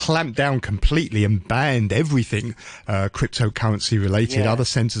clamped down completely and banned everything cryptocurrency related. Yeah. Other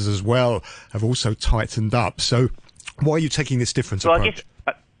centres as well have also tightened up. So why are you taking this different approach?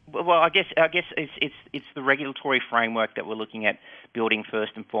 I guess it's the regulatory framework that we're looking at building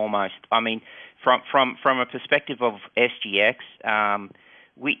first and foremost. I mean, from a perspective of SGX,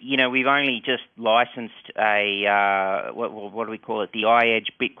 we've only just licensed a what do we call it? The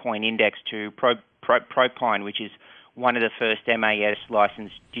iEdge Bitcoin Index to Propine, which is one of the first MAS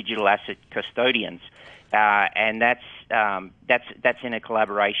licensed digital asset custodians, and that's in a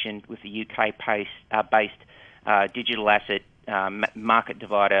collaboration with the UK-based digital asset market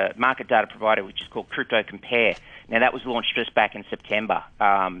data provider, which is called Crypto Compare. Now that was launched just back in September.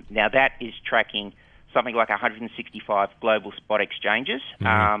 Now that is tracking something like 165 global spot exchanges.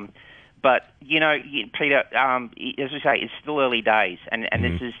 But, Peter, as we say, it's still early days, and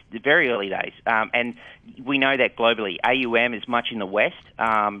this is the very early days. And we know that globally, AUM is much in the West.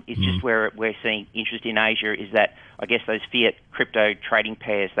 It's just where we're seeing interest in Asia is that, I guess, those fiat crypto trading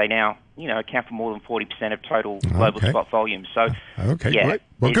pairs, they now, account for more than 40% of total global spot volume. So, great.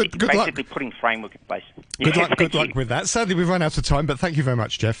 Well, good basically luck. putting framework in place. Good luck with that. Sadly, we've run out of time, but thank you very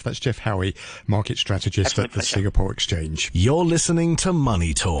much, Jeff. That's Jeff Howie, market strategist at the Singapore Exchange. You're listening to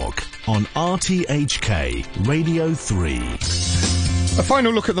Money Talk on RTHK Radio 3. A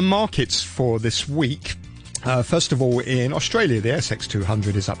final look at the markets for this week. First of all, in Australia, the ASX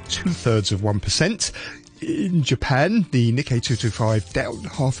 200 is up 2/3%. In Japan, the Nikkei 225 down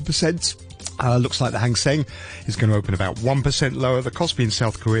 0.5%. Looks like the Hang Seng is going to open about 1% lower. The Kospi in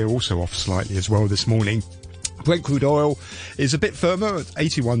South Korea also off slightly as well this morning. Brent crude oil is a bit firmer at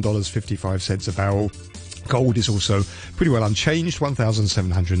 $81.55 a barrel. Gold is also pretty well unchanged,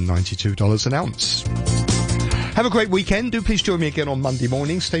 $1,792 an ounce. Have a great weekend. Do please join me again on Monday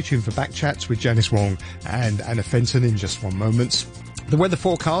morning. Stay tuned for back chats with Janice Wong and Anna Fenton in just one moment. The weather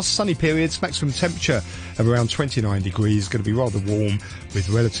forecast, sunny periods, maximum temperature of around 29 degrees, going to be rather warm with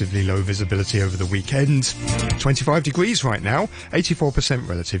relatively low visibility over the weekend. 25 degrees right now, 84%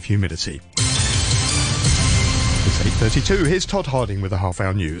 relative humidity. It's 8:32. Here's Todd Harding with the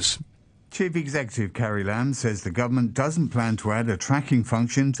half-hour news. Chief Executive Carrie Lam says the government doesn't plan to add a tracking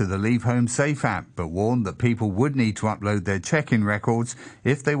function to the Leave Home Safe app, but warned that people would need to upload their check-in records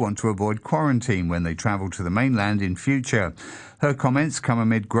if they want to avoid quarantine when they travel to the mainland in future. Her comments come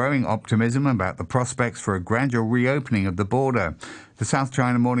amid growing optimism about the prospects for a gradual reopening of the border. The South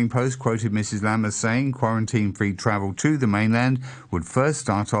China Morning Post quoted Mrs. Lam as saying quarantine-free travel to the mainland would first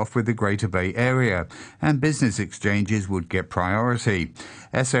start off with the Greater Bay Area, and business exchanges would get priority.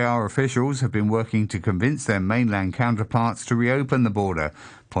 SAR officials have been working to convince their mainland counterparts to reopen the border,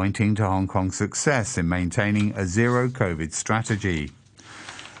 pointing to Hong Kong's success in maintaining a zero-COVID strategy.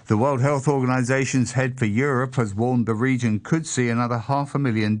 The World Health Organization's head for Europe has warned the region could see another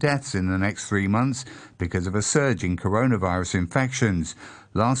 500,000 deaths in the next 3 months because of a surge in coronavirus infections.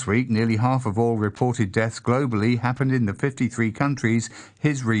 Last week, nearly half of all reported deaths globally happened in the 53 countries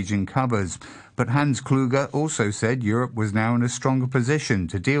his region covers. But Hans Kluge also said Europe was now in a stronger position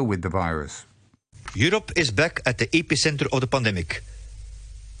to deal with the virus. Europe is back at the epicenter of the pandemic,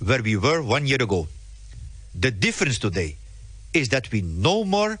 where we were 1 year ago. The difference today is that we know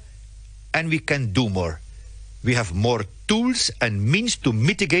more and we can do more. We have more tools and means to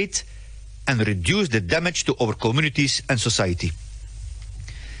mitigate and reduce the damage to our communities and society.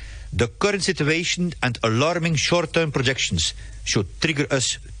 The current situation and alarming short-term projections should trigger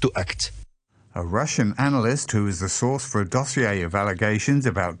us to act. A Russian analyst who is the source for a dossier of allegations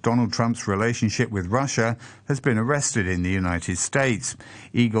about Donald Trump's relationship with Russia has been arrested in the United States.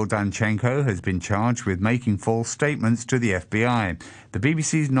 Igor Danchenko has been charged with making false statements to the FBI. The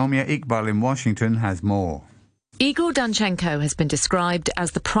BBC's Nomia Iqbal in Washington has more. Igor Danchenko has been described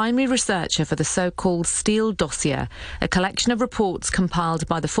as the primary researcher for the so-called Steele dossier, a collection of reports compiled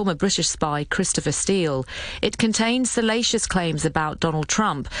by the former British spy Christopher Steele. It contains salacious claims about Donald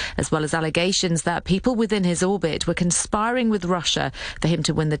Trump, as well as allegations that people within his orbit were conspiring with Russia for him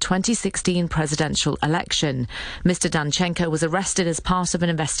to win the 2016 presidential election. Mr. Danchenko was arrested as part of an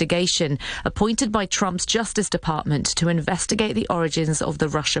investigation appointed by Trump's Justice Department to investigate the origins of the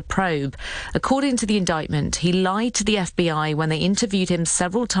Russia probe. According to the indictment, he lied to the FBI when they interviewed him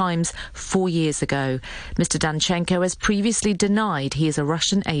several times 4 years ago. Mr. Danchenko has previously denied he is a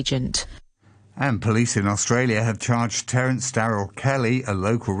Russian agent. And police in Australia have charged Terence Darrell Kelly, a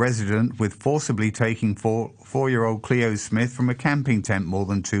local resident, with forcibly taking four-year-old Cleo Smith from a camping tent more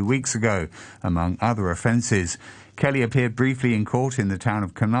than 2 weeks ago, among other offences. Kelly appeared briefly in court in the town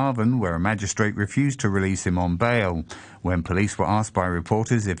of Carnarvon, where a magistrate refused to release him on bail. When police were asked by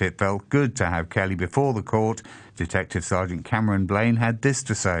reporters if it felt good to have Kelly before the court, Detective Sergeant Cameron Blaine had this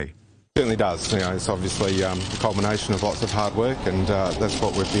to say. Certainly does. It's obviously the culmination of lots of hard work, and that's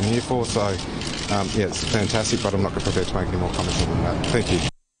what we've been here for. So, it's fantastic, but I'm not prepared to make any more comments on that. Thank you.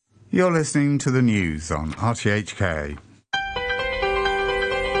 You're listening to the news on RTHK.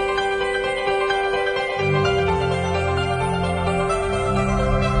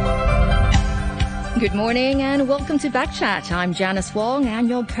 Good morning and welcome to Backchat. I'm Janice Wong and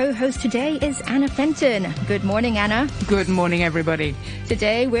your co-host today is Anna Fenton. Good morning, Anna. Good morning, everybody.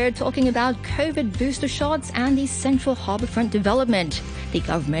 Today we're talking about COVID booster shots and the Central Harbour-front development. The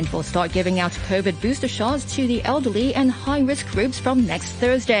government will start giving out COVID booster shots to the elderly and high-risk groups from next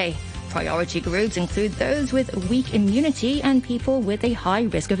Thursday. Priority groups include those with weak immunity and people with a high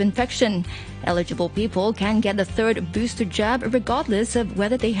risk of infection. Eligible people can get the third booster jab regardless of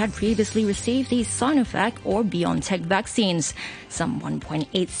whether they had previously received the Sinovac or BioNTech vaccines. Some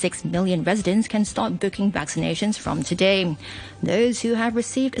 1.86 million residents can start booking vaccinations from today. Those who have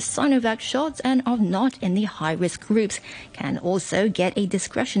received Sinovac shots and are not in the high-risk groups can also get a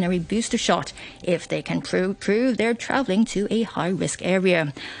discretionary booster shot if they can prove they're traveling to a high-risk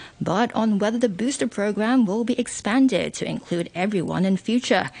area. But on whether the booster program will be expanded to include everyone in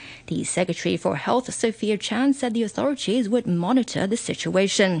future, the Secretary for Health, Sophia Chan, said the authorities would monitor the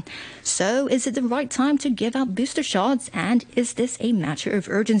situation. So, is it the right time to give out booster shots, and is this a matter of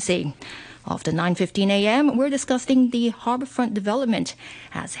urgency? After 9:15 a.m., we're discussing the harbour-front development,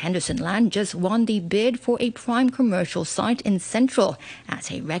 as Henderson Land just won the bid for a prime commercial site in Central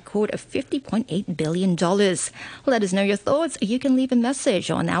at a record of $50.8 billion. Let us know your thoughts. You can leave a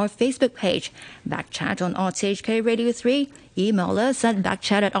message on our Facebook page, Backchat on RTHK Radio 3. Email us at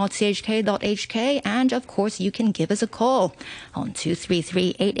backchat@rthk.hk, and of course you can give us a call on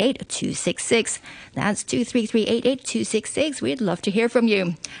 233-88-266. That's 233-88-266. We'd love to hear from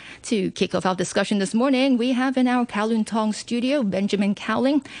you. To kick off our discussion this morning, we have in our Kowloon Tong studio Benjamin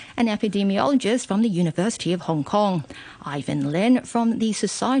Cowling, an epidemiologist from the University of Hong Kong, Ivan Lin from the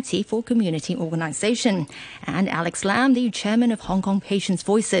Society for Community Organisation, and Alex Lam, the chairman of Hong Kong Patients'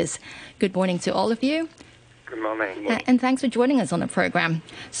 Voices. Good morning to all of you. Good morning. And thanks for joining us on the program.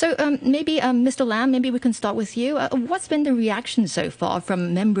 So maybe, Mr. Lam, maybe we can start with you. What's been the reaction so far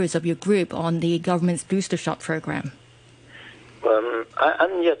from members of your group on the government's booster shot program?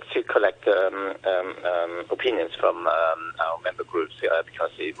 I'm yet to collect opinions from our member groups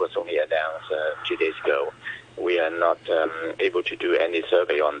because it was only announced 2 days ago. We are not able to do any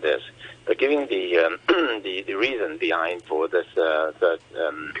survey on this. But given the reason behind for this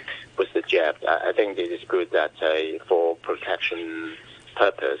booster jab, I think it is good that for protection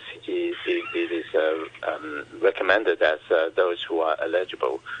purpose, it is recommended as those who are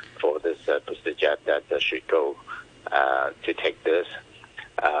eligible for this booster jab that should go to take this.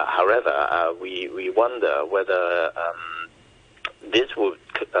 However, we wonder whether this would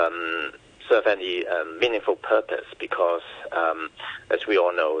serve any meaningful purpose because, as we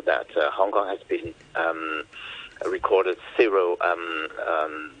all know, that Hong Kong has been recorded 0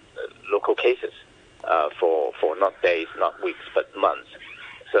 local cases for not days, not weeks, but months.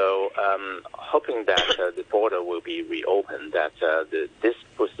 So, hoping that the border will be reopened, that this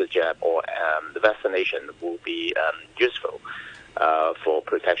booster jab or the vaccination will be useful for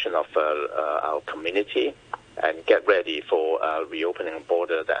protection of our community and get ready for reopening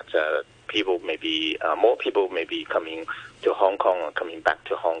border, that more people may be coming to Hong Kong or coming back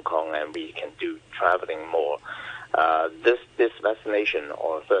to Hong Kong, and we can do traveling more. This vaccination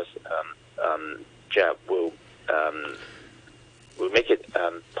or first jab will make it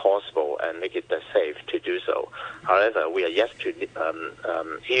possible and make it safe to do so. However, we are yet to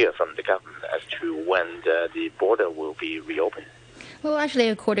hear from the government as to when the border will be reopened. Well, actually,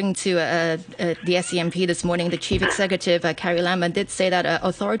 according to the SCMP this morning, the chief executive, Carrie Lam, did say that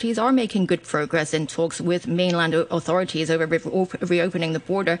authorities are making good progress in talks with mainland authorities over reopening the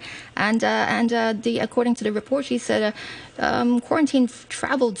border. And according to the report, she said quarantine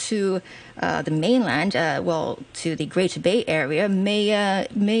travel to the mainland, to the Greater Bay Area,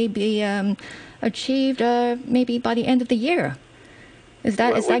 may be achieved maybe by the end of the year. Is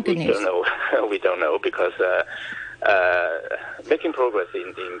that good news? We don't know because making progress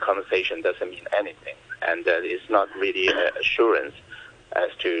in conversation doesn't mean anything, and it's not really assurance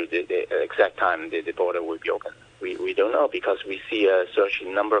as to the exact time the border will be open. We don't know, because we see a surge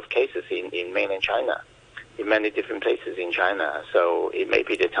in number of cases in mainland China, in many different places in China. So it may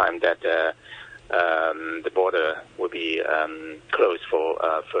be the time that the border will be closed for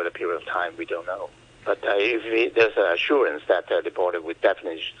a further period of time. We don't know. But if there's an assurance that the border would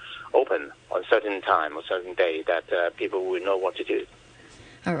definitely open on certain time or certain day, that people will know what to do.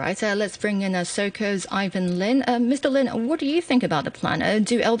 All right, let's bring in SoCO's Ivan Lin. Mr. Lin, what do you think about the plan?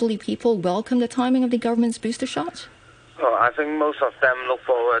 Do elderly people welcome the timing of the government's booster shot? Well, I think most of them look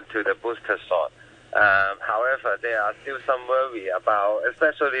forward to the booster shot. However, there are still some worry about,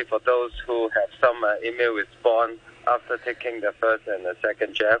 especially for those who have some immune response after taking the first and the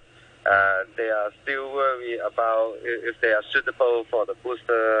second jab. They are still worried about if they are suitable for the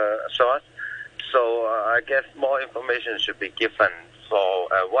booster shot. So I guess more information should be given for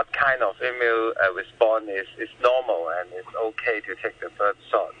what kind of immune response is normal and it's okay to take the first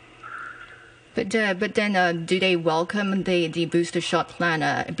shot. But then, do they welcome the booster shot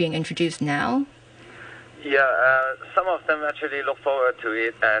plan being introduced now? Yeah, some of them actually look forward to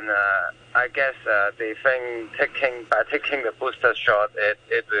it, and I guess they think by taking the booster shot,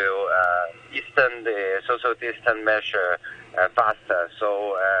 it will easing the social distance measure faster.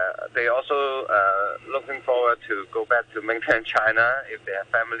 So they also looking forward to go back to mainland China if they have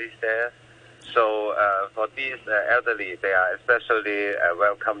families there. So for these elderly, they are especially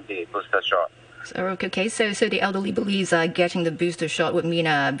welcome the booster shot. Okay, so the elderly believes getting the booster shot would mean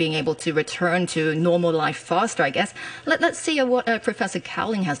being able to return to normal life faster, I guess. Let's see what Professor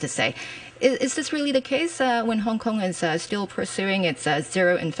Cowling has to say. Is this really the case when Hong Kong is still pursuing its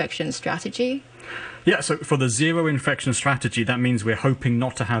zero infection strategy? Yeah, so for the zero infection strategy, that means we're hoping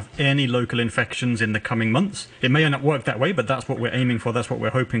not to have any local infections in the coming months. It may not work that way, but that's what we're aiming for, that's what we're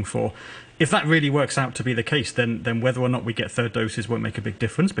hoping for. If that really works out to be the case, then whether or not we get third doses won't make a big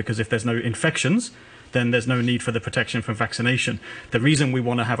difference, because if there's no infections, then there's no need for the protection from vaccination. The reason we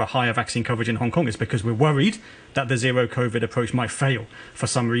want to have a higher vaccine coverage in Hong Kong is because we're worried that the zero COVID approach might fail for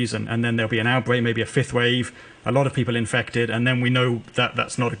some reason, and then there'll be an outbreak, maybe a fifth wave, a lot of people infected, and then we know that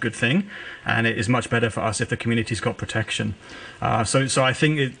that's not a good thing, and it is much better for us if the community's got protection. So I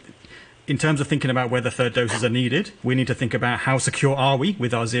think in terms of thinking about whether third doses are needed, we need to think about how secure are we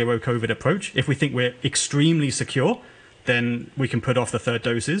with our zero COVID approach. If we think we're extremely secure, then we can put off the third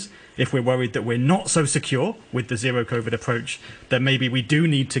doses. If we're worried that we're not so secure with the zero COVID approach, then maybe we do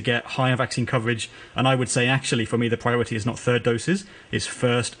need to get higher vaccine coverage. And I would say, actually, for me, the priority is not third doses, it's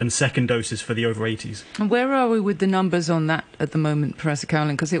first and second doses for the over 80s. And where are we with the numbers on that at the moment, Professor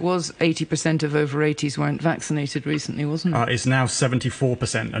Cowling? Because it was 80% of over 80s weren't vaccinated recently, wasn't it? It's now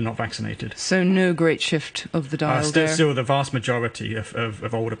 74% are not vaccinated. So no great shift of the dial there. Still, the vast majority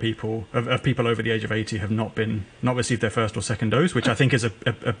of older people, of people over the age of 80, have not received their first or second dose, which I think is a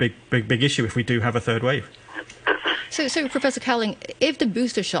big issue if we do have a third wave. So Professor Cowling, if the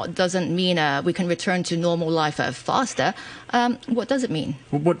booster shot doesn't mean we can return to normal life faster, what does it mean?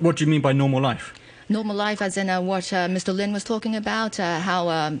 What do you mean by normal life? Normal life as in what Mr. Lin was talking about,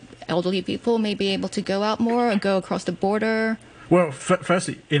 how elderly people may be able to go out more and go across the border. Well,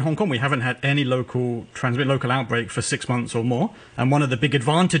 firstly, in Hong Kong, we haven't had any local outbreak for 6 months or more. And one of the big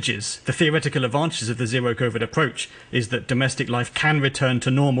advantages, the theoretical advantages of the zero COVID approach, is that domestic life can return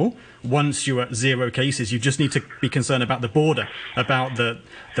to normal once you're at zero cases. You just need to be concerned about the border, about the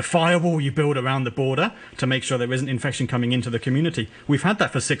firewall you build around the border to make sure there isn't infection coming into the community. We've had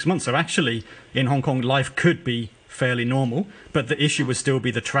that for 6 months. So actually, in Hong Kong, life could be fairly normal, but the issue would still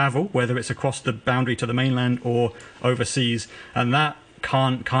be the travel, whether it's across the boundary to the mainland or overseas, and that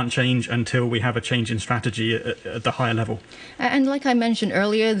can't change until we have a change in strategy at the higher level. And like I mentioned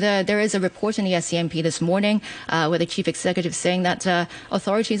earlier, there is a report in the SCMP this morning where the chief executive is saying that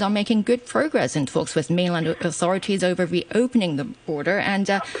authorities are making good progress in talks with mainland authorities over reopening the border, and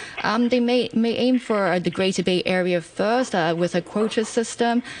they may aim for the Greater Bay Area first with a quota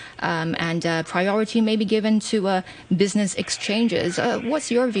system, and priority may be given to business exchanges. What's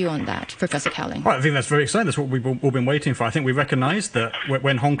your view on that, Professor Cowling? Well, I think that's very exciting. That's what we've all been waiting for. I think we recognise that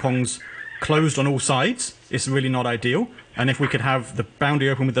when Hong Kong's closed on all sides, it's really not ideal. And if we could have the boundary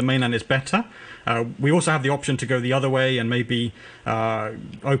open with the mainland, it's better. We also have the option to go the other way and maybe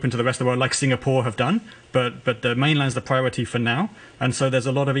open to the rest of the world like Singapore have done. But the mainland's the priority for now. And so there's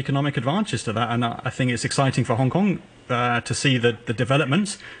a lot of economic advantages to that. And I think it's exciting for Hong Kong to see the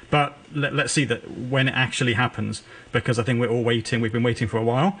developments. But let's see that when it actually happens, because I think we're all waiting. We've been waiting for a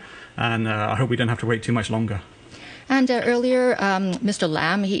while. And I hope we don't have to wait too much longer. And earlier, Mr.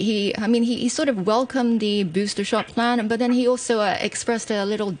 Lam, he sort of welcomed the booster shot plan, but then he also expressed a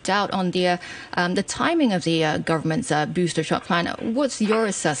little doubt on the timing of the government's booster shot plan. What's your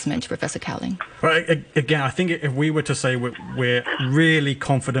assessment, Professor Cowling? Well, again, I think if we were to say we're really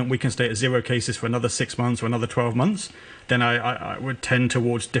confident we can stay at 0 cases for another 6 months or another 12 months, then I would tend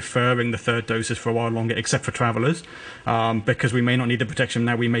towards deferring the third doses for a while longer, except for travellers, because we may not need the protection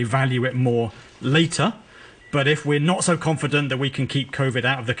now. We may value it more later. But if we're not so confident that we can keep COVID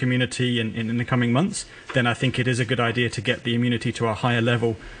out of the community in the coming months, then I think it is a good idea to get the immunity to a higher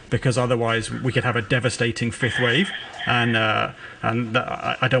level, because otherwise we could have a devastating fifth wave, and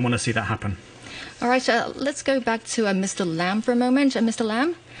I don't want to see that happen. All right, let's go back to Mr. Lam for a moment. Mr.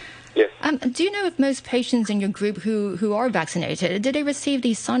 Lam? Yes. Do you know if most patients in your group who are vaccinated, did they receive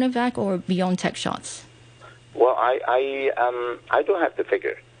the Sinovac or BioNTech shots? Well, I don't have the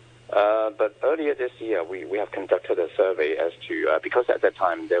figure. But earlier this year, we have conducted a survey as to, because at that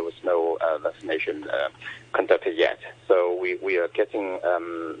time there was no vaccination conducted yet. So we are getting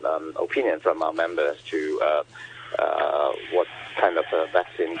opinion from our members to what kind of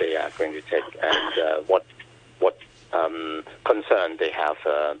vaccine they are going to take, and what concern they have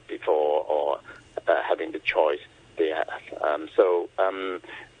before or having the choice they have.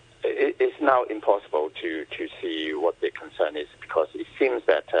 It's now impossible to see what their concern is, because it seems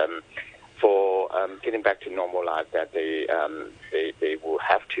that for getting back to normal life, that they will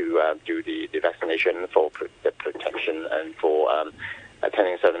have to do the vaccination for the protection and for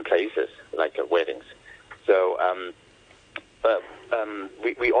attending certain places like weddings. So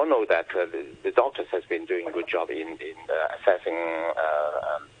we all know that the doctors has been doing a good job in assessing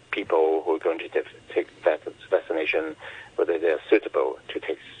people who are going to take vaccination, whether they are suitable to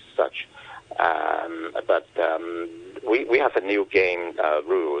take such. But we have a new game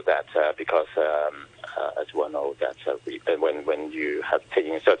rule that because as you well know that when you have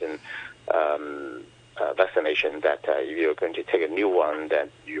taken a certain vaccination, that if you're going to take a new one, then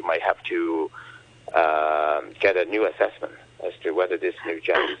you might have to get a new assessment as to whether this new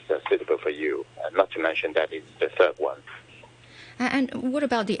jab is suitable for you. Not to mention that it's the third one. And what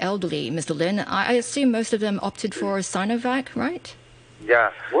about the elderly, Mr. Lin? I assume most of them opted for Sinovac, right?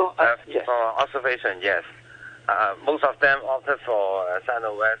 Yeah. Well, yes. For observation, yes. Most of them opted for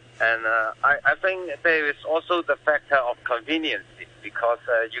Sinovac, and I think there is also the factor of convenience, because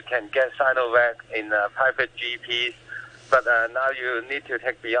you can get Sinovac in private GPs, but now you need to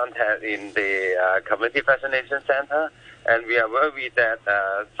take BioNTech in the community vaccination center, and we are worried that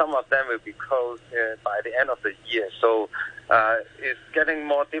some of them will be closed by the end of the year. So it's getting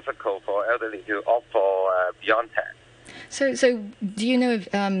more difficult for elderly to opt for BioNTech. So do you know if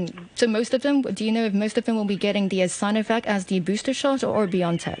most of them? Do you know if most of them will be getting the Sinovac as the booster shot or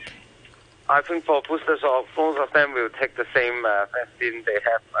BioNTech? I think for booster shot, most of them will take the same vaccine they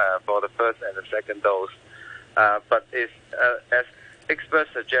have for the first and the second dose. But it's, as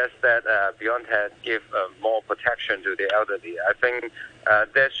experts suggest that BioNTech give more protection to the elderly. I think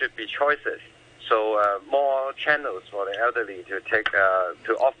there should be choices. So more channels for the elderly to take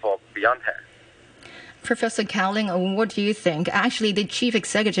to opt for BioNTech. Professor Cowling, what do you think? Actually, the chief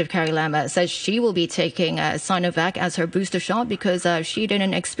executive, Carrie Lam, says she will be taking Sinovac as her booster shot because she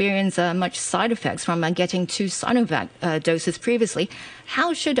didn't experience much side effects from getting 2 Sinovac doses previously.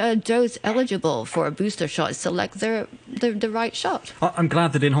 How should those eligible for a booster shot select the right shot? I'm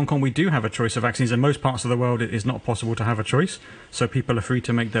glad that in Hong Kong we do have a choice of vaccines. In most parts of the world, it is not possible to have a choice, so people are free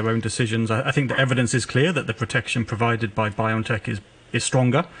to make their own decisions. I think the evidence is clear that the protection provided by BioNTech is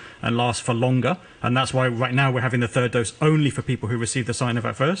stronger and lasts for longer, and that's why right now we're having the third dose only for people who receive the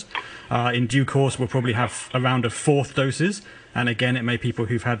Sinovac first. In due course, we'll probably have a round of 4th doses, and again, it may be people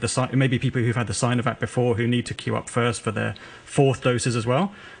who've had the Sinovac before who need to queue up first for their 4th doses as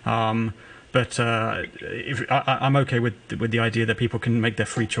well. But I'm okay with the idea that people can make their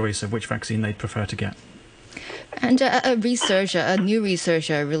free choice of which vaccine they'd prefer to get. And a new research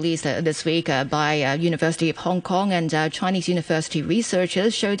released this week by University of Hong Kong and Chinese university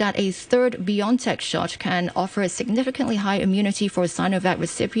researchers showed that a third BioNTech shot can offer a significantly high immunity for Sinovac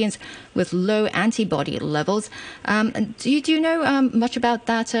recipients with low antibody levels. Do you know much about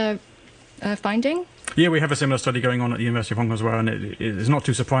that finding? Yeah, we have a similar study going on at the University of Hong Kong as well, and it is not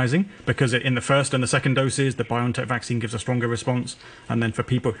too surprising because in the first and the second doses, the BioNTech vaccine gives a stronger response, and then for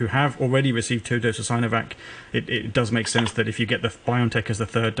people who have already received 2 doses of Sinovac, it does make sense that if you get the BioNTech as the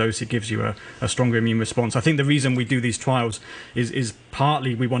third dose, it gives you a stronger immune response. I think the reason we do these trials is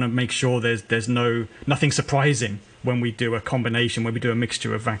partly we want to make sure there's nothing surprising when we do a combination, when we do a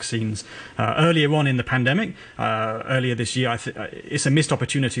mixture of vaccines. Earlier on in the pandemic, earlier this year, it's a missed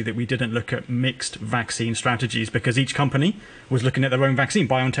opportunity that we didn't look at mixed vaccine strategies because each company was looking at their own vaccine.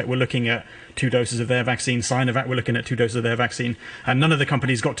 BioNTech were looking at 2 doses of their vaccine, Sinovac were looking at 2 doses of their vaccine, and none of the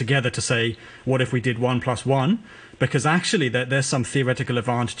companies got together to say, what if we did 1+1? Because actually there's some theoretical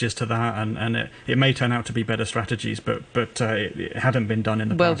advantages to that, and it may turn out to be better strategies, but it hadn't been done in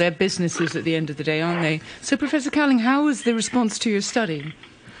the past. Well, they're businesses at the end of the day, aren't they? So, Professor Cowling, how was the response to your study?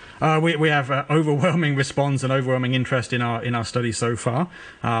 We have overwhelming response and overwhelming interest in our study so far.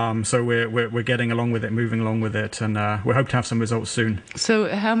 So we're getting along with it, moving along with it, and we hope to have some results soon. So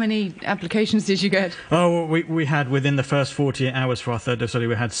how many applications did you get? Oh, we had within the first 48 hours for our third dose study,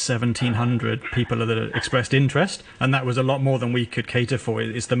 we had 1,700 people that expressed interest, and that was a lot more than we could cater for.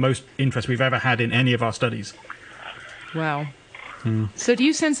 It's the most interest we've ever had in any of our studies. Wow. So do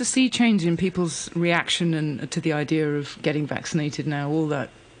you sense a sea change in people's reaction to the idea of getting vaccinated now? All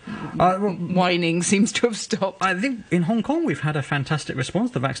that whining seems to have stopped. I think in Hong Kong we've had a fantastic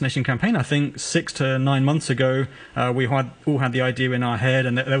response to the vaccination campaign. I think 6 to 9 months ago we all had the idea in our head,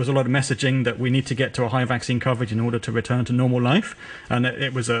 and there was a lot of messaging that we need to get to a high vaccine coverage in order to return to normal life, and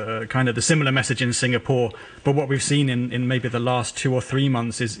it was a kind of the similar message in Singapore. But what we've seen in maybe the last 2 or 3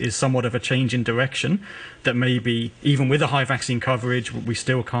 months is somewhat of a change in direction, that maybe even with a high vaccine coverage we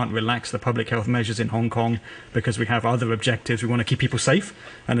still can't relax the public health measures in Hong Kong because we have other objectives. We want to keep people safe,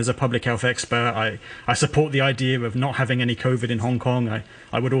 and as a public health expert, I support the idea of not having any COVID in Hong Kong.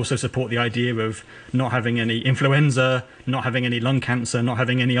 I would also support the idea of not having any influenza, not having any lung cancer, not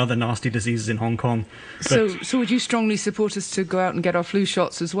having any other nasty diseases in Hong Kong. So would you strongly support us to go out and get our flu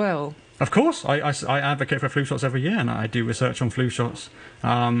shots as well? Of course. I advocate for flu shots every year, and I do research on flu shots.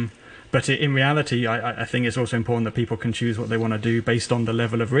 But in reality, I think it's also important that people can choose what they want to do based on the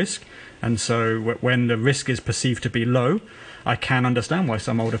level of risk. And so when the risk is perceived to be low, I can understand why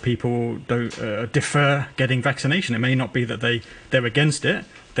some older people don't defer getting vaccination. It may not be that they're against it.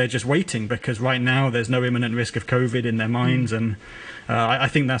 They're just waiting because right now there's no imminent risk of COVID in their minds. And I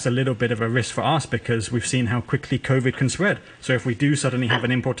think that's a little bit of a risk for us because we've seen how quickly COVID can spread. So if we do suddenly have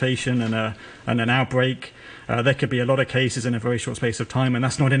an importation and an outbreak, there could be a lot of cases in a very short space of time, and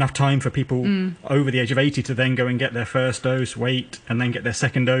that's not enough time for people over the age of 80 to then go and get their first dose, wait, and then get their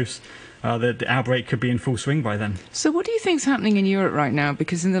second dose. The outbreak could be in full swing by then. So what do you think's happening in Europe right now?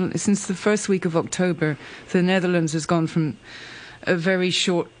 Because since the first week of October, the Netherlands has gone from a very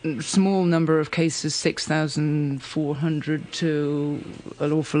small number of cases, 6,400 to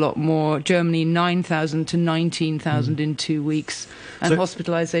an awful lot more. Germany, 9,000 to 19,000 in 2 weeks. And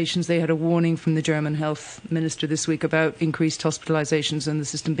hospitalizations, they had a warning from the German health minister this week about increased hospitalizations and the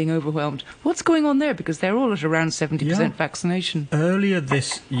system being overwhelmed. What's going on there? Because they're all at around 70% vaccination. Earlier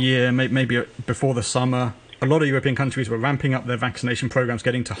this year, maybe before the summer, a lot of European countries were ramping up their vaccination programs,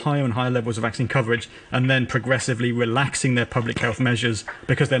 getting to higher and higher levels of vaccine coverage, and then progressively relaxing their public health measures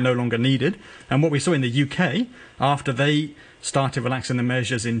because they're no longer needed. And what we saw in the UK, after they started relaxing the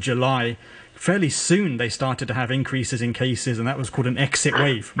measures in July, fairly soon they started to have increases in cases, and that was called an exit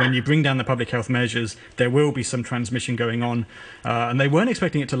wave. When you bring down the public health measures, there will be some transmission going on, and they weren't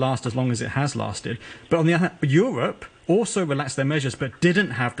expecting it to last as long as it has lasted. But on the other hand, Europe also relaxed their measures but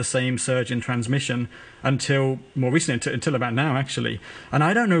didn't have the same surge in transmission until more recently, until about now actually. And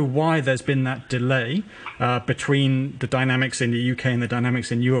I don't know why there's been that delay between the dynamics in the UK and the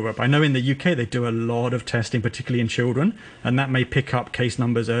dynamics in Europe. I know in the UK they do a lot of testing, particularly in children, and that may pick up case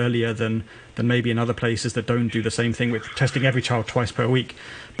numbers earlier than maybe in other places that don't do the same thing with testing every child twice per week.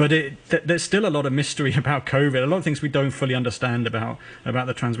 But there's still a lot of mystery about COVID, a lot of things we don't fully understand about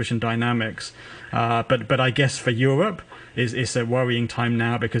the transmission dynamics. But I guess for Europe, it's a worrying time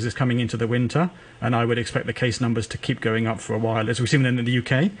now because it's coming into the winter, and I would expect the case numbers to keep going up for a while. As we've seen in the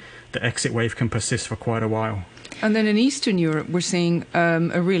UK, the exit wave can persist for quite a while. And then in Eastern Europe, we're seeing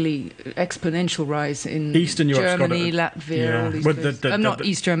a really exponential rise in Eastern Germany, Latvia, all these places. Not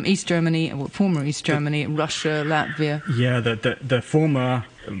East Germany, former East Germany, Russia, Latvia. Yeah, the former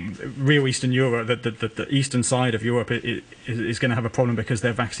real Eastern Europe, the eastern side of Europe is going to have a problem because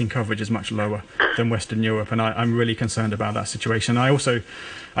their vaccine coverage is much lower than Western Europe, and I'm really concerned about that situation. I also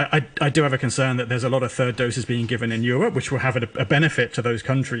I do have a concern that there's a lot of third doses being given in Europe, which will have a benefit to those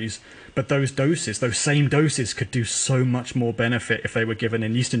countries, but those same doses could do so much more benefit if they were given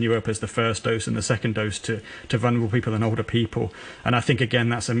in Eastern Europe as the first dose and the second dose to vulnerable people and older people. And I think again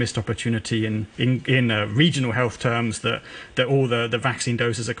that's a missed opportunity in regional health terms, that all the vaccine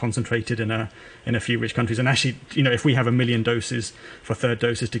doses are concentrated in a few rich countries. And actually, if we have 1 million million doses for third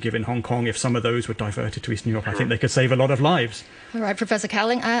doses to give in Hong Kong. If some of those were diverted to Eastern Europe, I think they could save a lot of lives. All right, Professor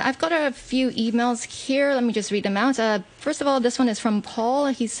Cowling. I've got a few emails here. Let me just read them out. First of all, this one is from Paul.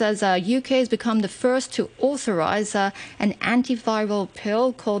 He says UK has become the first to authorize an antiviral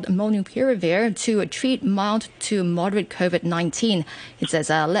pill called molnupiravir to treat mild to moderate COVID-19. It says,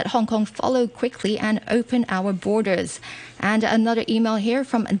 let Hong Kong follow quickly and open our borders. And another email here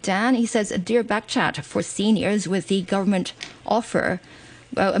from Dan. He says, Dear Backchat, for seniors with the government offer...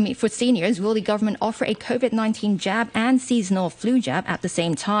 for seniors, will the government offer a COVID-19 jab and seasonal flu jab at the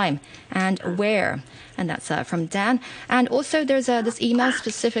same time? And where? And that's from Dan. And also there's this email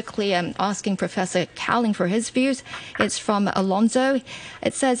specifically asking Professor Cowling for his views. It's from Alonzo.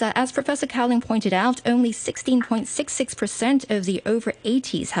 It says, as Professor Cowling pointed out, only 16.66% of the over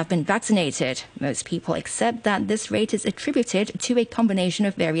 80s have been vaccinated. Most people accept that this rate is attributed to a combination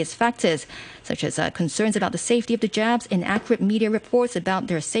of various factors, such as concerns about the safety of the jabs, inaccurate media reports about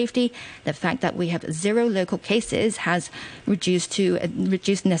their safety, the fact that we have 0 local cases has reduced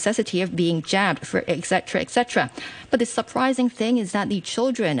necessity of being jabbed, for etc., etc. But the surprising thing is that the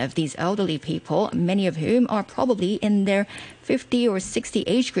children of these elderly people, many of whom are probably in their 50 or 60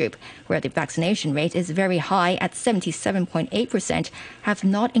 age group, where the vaccination rate is very high at 77.8%, have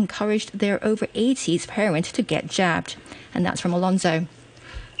not encouraged their over 80s parent to get jabbed. And that's from Alonzo.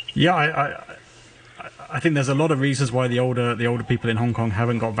 Yeah, I think there's a lot of reasons why the older people in Hong Kong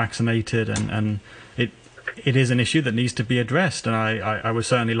haven't got vaccinated, and it is an issue that needs to be addressed. And I would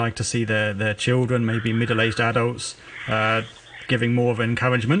certainly like to see their children, maybe middle-aged adults, giving more of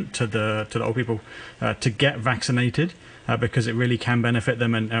encouragement to the old people to get vaccinated, because it really can benefit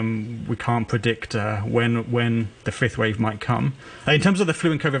them, and we can't predict when the fifth wave might come. In terms of the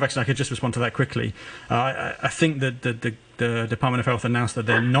flu and COVID vaccine, I could just respond to that quickly. I think that the Department of Health announced that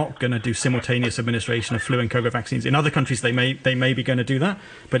they're not going to do simultaneous administration of flu and COVID vaccines. In other countries, they may be going to do that,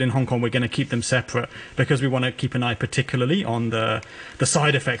 but in Hong Kong, we're going to keep them separate because we want to keep an eye particularly on the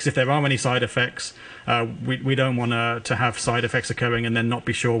side effects. If there are any side effects, we don't want to have side effects occurring and then not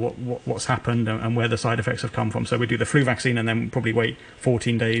be sure what's happened and where the side effects have come from. So we do the flu vaccine and then probably wait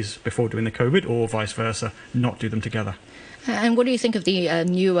 14 days before doing the COVID, or vice versa, not do them together. And what do you think of the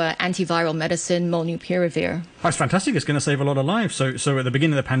new antiviral medicine, molnupiravir? Oh, it's fantastic. It's going to save a lot of lives. So at the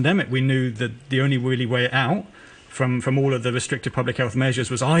beginning of the pandemic, we knew that the only really way out from all of the restrictive public health measures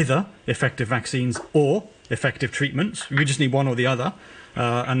was either effective vaccines or effective treatments. You just need one or the other.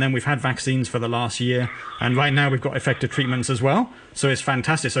 And then we've had vaccines for the last year, and right now we've got effective treatments as well. So it's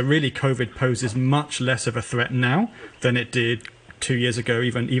fantastic. So really, COVID poses much less of a threat now than it did 2 years ago,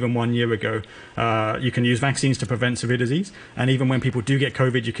 even 1 year ago. You can use vaccines to prevent severe disease, and even when people do get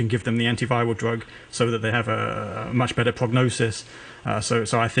COVID, you can give them the antiviral drug so that they have a much better prognosis. So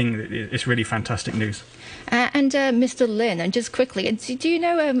I think it's really fantastic news. And Mr. Lin, and just quickly, do you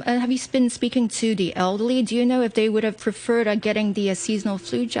know, have you been speaking to the elderly? Do you know if they would have preferred getting the seasonal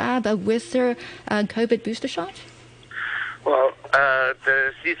flu jab with their COVID booster shot? Well,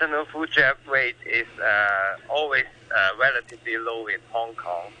 the seasonal flu jab rate is always relatively low in Hong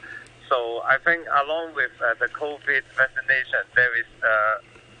Kong. So I think along with the COVID vaccination, there is,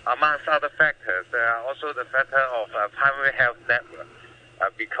 amongst other factors, there are also the factor of primary health network,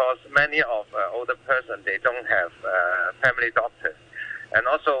 because many of older persons, they don't have family doctors. And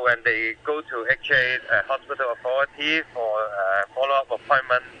also when they go to HA hospital authority for follow-up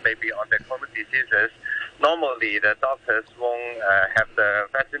appointment, maybe on the chronic diseases, normally the doctors won't have the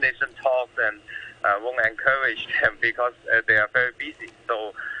vaccination talks and won't encourage them because they are very busy.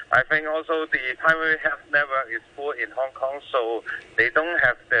 So I think also the primary health network is full in Hong Kong, so they don't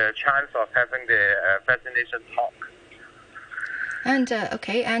have the chance of having the vaccination talk. And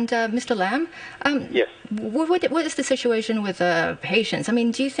Mr. Lam, yes. What is the situation with patients? I mean,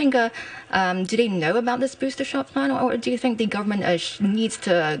 do you think do they know about this booster shot plan, or do you think the government needs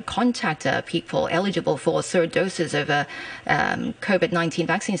to contact people eligible for third doses of COVID-19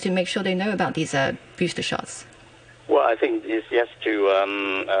 vaccines to make sure they know about these booster shots? Well, I think it's yes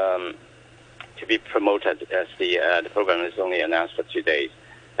to be promoted, as the program is only announced for 2 days.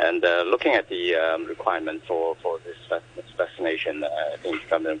 And looking at the requirement for this vaccination, I think the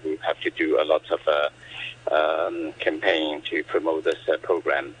government will have to do a lot of campaign to promote this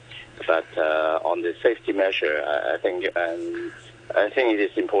program. But on the safety measure, I think it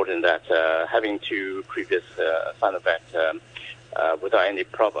is important that having 2 previous Sinovac without any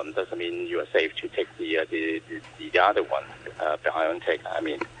problem doesn't mean you are safe to take the other one, BioNTech. I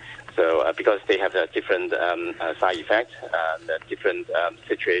mean. So because they have a different side effect and a different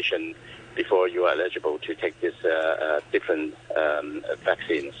situation before you are eligible to take this different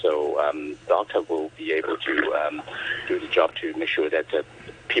vaccine. So doctor will be able to do the job to make sure that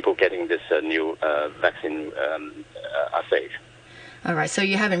people getting this new vaccine are safe. All right, so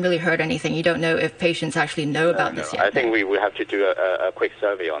you haven't really heard anything. You don't know if patients actually know about this yet? I think we will have to do a quick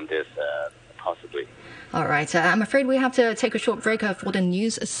survey on this, possibly. All right, I'm afraid we have to take a short break for the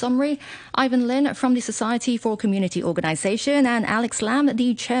news summary. Ivan Lin from the Society for Community Organisation and Alex Lam,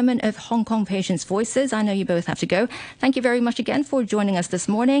 the chairman of Hong Kong Patients' Voices. I know you both have to go. Thank you very much again for joining us this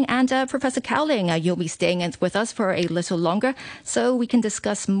morning. And Professor Cowling, you'll be staying with us for a little longer, so we can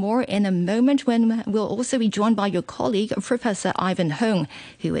discuss more in a moment when we'll also be joined by your colleague, Professor Ivan Hung,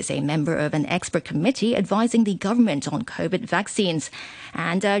 who is a member of an expert committee advising the government on COVID vaccines.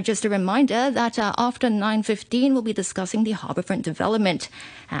 And just a reminder that after 9:15, we'll be discussing the harbour-front development.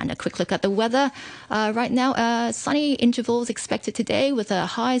 And a quick look at the weather. Right now, sunny intervals expected today with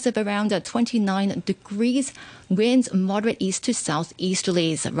highs of around 29 degrees. Winds moderate east to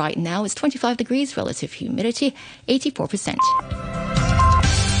southeasterlies. Right now, it's 25 degrees, relative humidity 84%.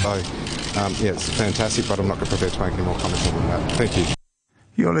 It's fantastic, but I'm not prepared to make any more comments on that. Thank you.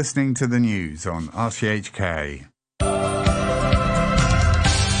 You're listening to the news on RTHK.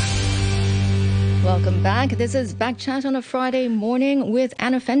 Welcome back. This is Backchat on a Friday morning with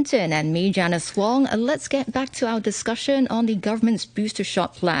Anna Fenton and me, Janice Wong. Let's get back to our discussion on the government's booster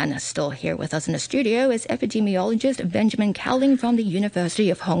shot plan. Still here with us in the studio is epidemiologist Benjamin Cowling from the University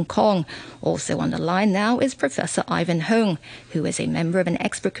of Hong Kong. Also on the line now is Professor Ivan Hung, who is a member of an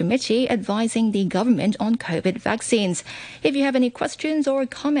expert committee advising the government on COVID vaccines. If you have any questions or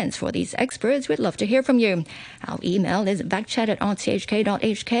comments for these experts, we'd love to hear from you. Our email is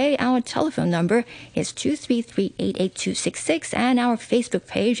backchat@rthk.hk. Our telephone number is 233-88266, and our Facebook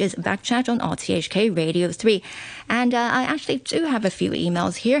page is Backchat on RTHK Radio 3. And I actually do have a few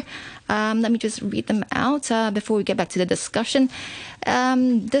emails here. Let me just read them out before we get back to the discussion.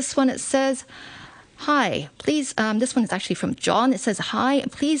 This one, it says, hi, please, this one is actually from John. It says, hi,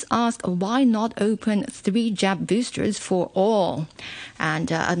 please ask why not open 3 jab boosters for all? And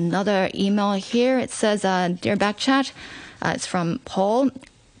another email here, it says, dear Backchat, it's from Paul.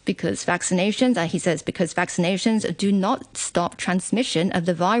 Because vaccinations, he says, because vaccinations do not stop transmission of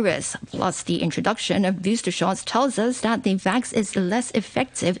the virus. Plus, the introduction of booster shots tells us that the vax is less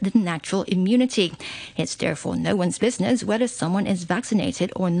effective than natural immunity. It's therefore no one's business whether someone is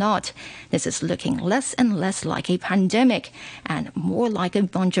vaccinated or not. This is looking less and less like a pandemic and more like a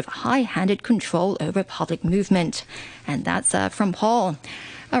bunch of high-handed control over public movement. And that's from Paul.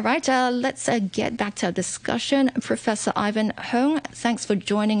 All right, let's get back to our discussion. Professor Ivan Hung, thanks for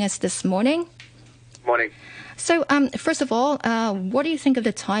joining us this morning. Morning. So, first of all, what do you think of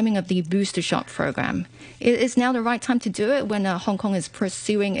the timing of the booster shot program? Is now the right time to do it when Hong Kong is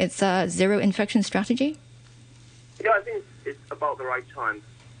pursuing its zero infection strategy? Yeah, I think it's about the right time,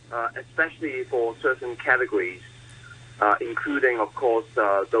 especially for certain categories, including, of course,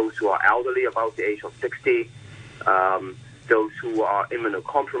 those who are elderly, about the age of 60, those who are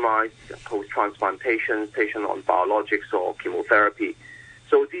immunocompromised, post-transplant patients on biologics or chemotherapy.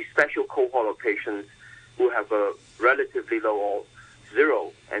 So these special cohort of patients who have a relatively low or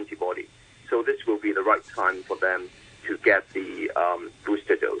zero antibody. So this will be the right time for them to get the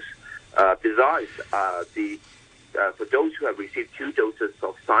booster dose. Besides, for those who have received 2 doses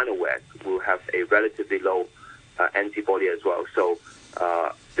of Sinovac, will have a relatively low antibody as well. So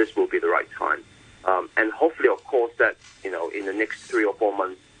this will be the right time. And hopefully, of course, that in the next 3 or 4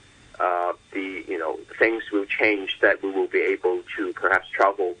 months, things will change. That we will be able to perhaps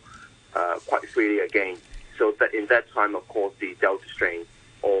travel quite freely again. So that in that time, of course, the Delta strain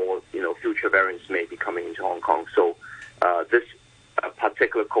or future variants may be coming into Hong Kong. So this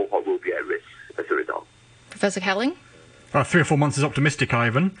particular cohort will be at risk as a result. Professor Cowling? 3 or 4 months is optimistic,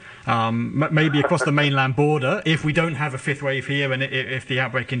 Ivan. Maybe across the mainland border, if we don't have a 5th wave here and if the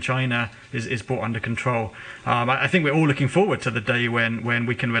outbreak in China is brought under control. I think we're all looking forward to the day when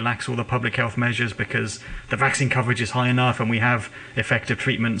we can relax all the public health measures because the vaccine coverage is high enough and we have effective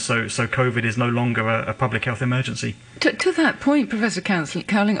treatment, so COVID is no longer a public health emergency. To that point, Professor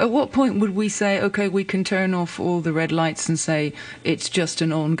Cowling, at what point would we say, OK, we can turn off all the red lights and say it's just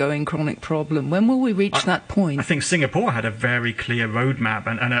an ongoing chronic problem? When will we reach that point? I think Singapore had a very clear roadmap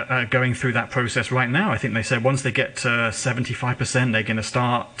and are going through that process right now. I think they said once they get to 75%, they're going to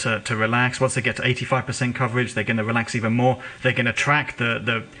start to relax. Once they get to 85% coverage, they're going to relax even more. They're going to track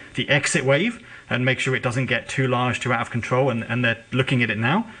the exit wave and make sure it doesn't get too large, too out of control. And they're looking at it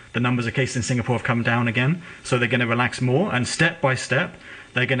now. The numbers of cases in Singapore have come down again. So they're going to relax more. And step by step,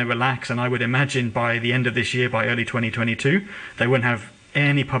 they're going to relax. And I would imagine by the end of this year, by early 2022, they won't have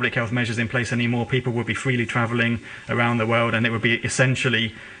any public health measures in place anymore. People would be freely travelling around the world, and it would be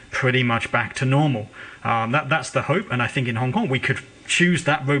essentially pretty much back to normal. That's the hope, and I think in Hong Kong we could choose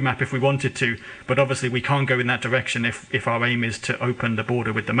that roadmap if we wanted to, but obviously we can't go in that direction if our aim is to open the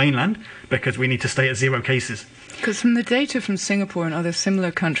border with the mainland, because we need to stay at 0 cases. Because from the data from Singapore and other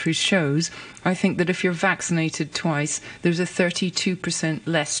similar countries shows, I think that if you're vaccinated twice, there's a 32%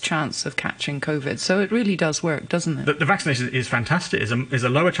 less chance of catching COVID. So it really does work, doesn't it? The vaccination is fantastic. Is a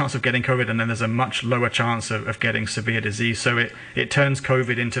lower chance of getting COVID, and then there's a much lower chance of getting severe disease. So it turns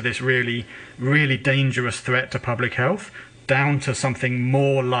COVID into this really, really dangerous threat to public health, down to something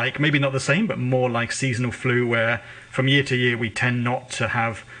more like, maybe not the same, but more like seasonal flu, where from year to year we tend not to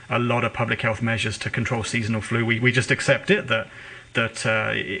have a lot of public health measures to control seasonal flu. We just accept it that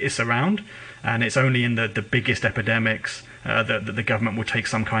it's around, and it's only in the biggest epidemics that the government will take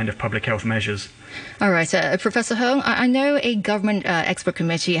some kind of public health measures. All right, Professor Hung, I know a government expert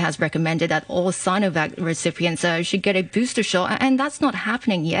committee has recommended that all Sinovac recipients should get a booster shot, and that's not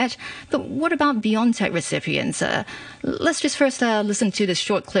happening yet. But what about BioNTech recipients? Let's just first listen to this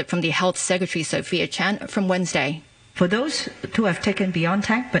short clip from the Health Secretary, Sophia Chan, from Wednesday. For those who have taken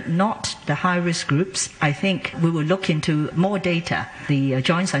BioNTech but not the high-risk groups, I think we will look into more data. The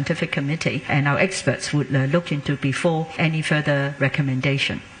Joint Scientific Committee and our experts would look into before any further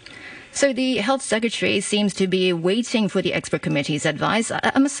recommendation. So the Health Secretary seems to be waiting for the expert committee's advice.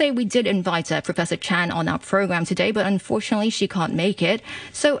 I must say we did invite Professor Chan on our program today, but unfortunately she can't make it.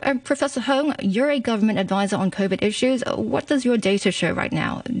 So Professor Hung, you're a government advisor on COVID issues. What does your data show right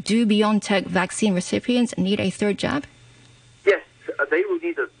now? Do BioNTech vaccine recipients need a third jab? Yes, they will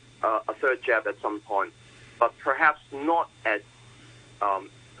need a third jab at some point, but perhaps not as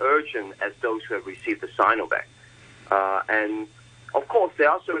urgent as those who have received the Sinovac. And of course, there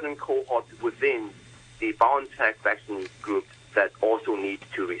are certain cohorts within the BioNTech vaccine group that also need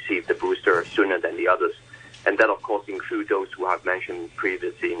to receive the booster sooner than the others. And that, of course, include those who I've mentioned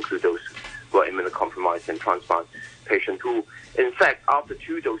previously, include those who are immunocompromised and transplant patients who, in fact, after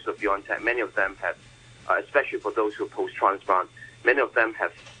 2 doses of BioNTech, many of them have, especially for those who are post-transplant, many of them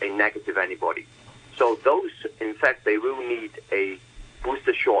have a negative antibody. So those, in fact, they will need a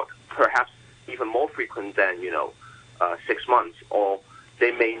booster shot, perhaps even more frequent than, 6 months, or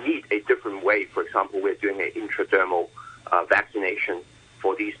they may need a different way. For example, we're doing an intradermal vaccination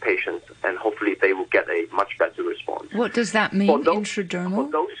for these patients, and hopefully they will get a much better response. What does that mean, intradermal?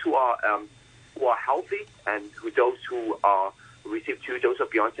 For those who are healthy and those who receive 2 doses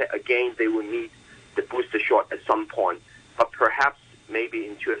of BioNTech, again, they will need the booster shot at some point, but perhaps maybe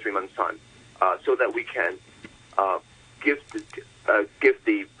in 2 or 3 months' time, so that we can give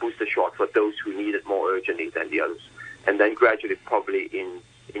the booster shot for those who need it more urgently than the others. And then gradually, probably in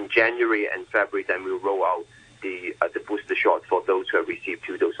January and February, then we'll roll out the booster shot for those who have received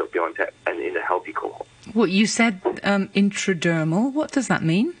 2 doses of BioNTech and in a healthy cohort. Well, you said intradermal. What does that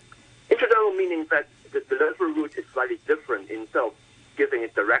mean? Intradermal meaning that the delivery route is slightly different instead of giving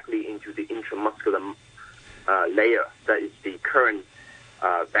it directly into the intramuscular layer. That is the current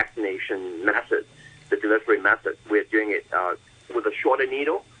vaccination method, the delivery method. We're doing it with a shorter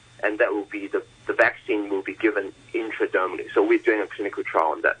needle, and that will be the vaccine will be given intradermally. So we're doing a clinical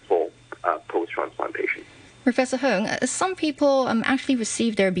trial on that for post-transplant patients. Professor Hung, some people actually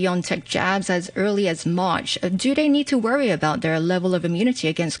receive their BioNTech jabs as early as March. Do they need to worry about their level of immunity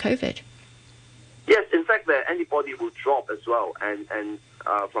against COVID? Yes, in fact, the antibody will drop as well. And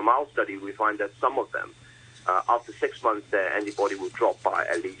from our study, we find that some of them, after 6 months, their antibody will drop by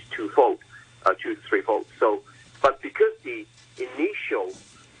at least 2-fold, 2 to 3-fold. So, but because the initial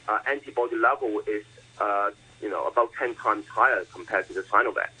antibody level is, about 10 times higher compared to the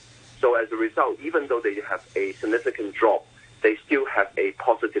Sinovac. So as a result, even though they have a significant drop, they still have a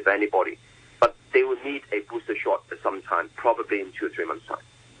positive antibody. But they will need a booster shot at some time, probably in 2 or 3 months' time.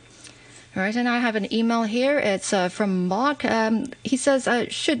 All right, and I have an email here. It's from Mark. He says,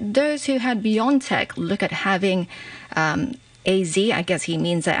 should those who had BioNTech look at having AZ, I guess he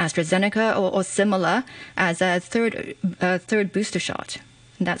means AstraZeneca or similar, as a third booster shot?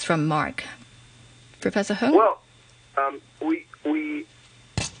 And that's from Mark. Professor Hung? Well, we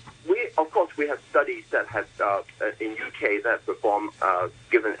of course we have studies that have in UK that perform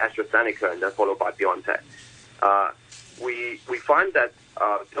given AstraZeneca and then followed by BioNTech. We find that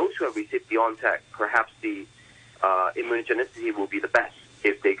those who have received BioNTech, perhaps the immunogenicity will be the best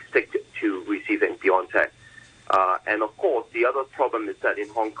if they stick to receiving BioNTech. And of course, the other problem is that in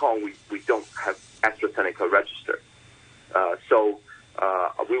Hong Kong we don't have AstraZeneca registered. So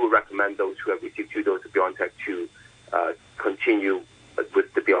we will recommend those who have received 2 doses of BioNTech to continue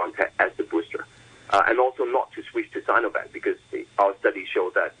with the BioNTech as the booster. And also not to switch to Sinovac, because our studies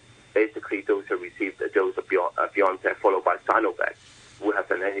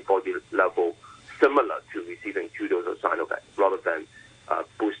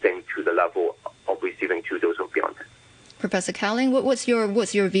to the level of receiving 2 doses of BioNTech. Professor Cowling, what's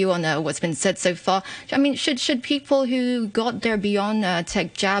your view on what's been said so far? I mean, should people who got their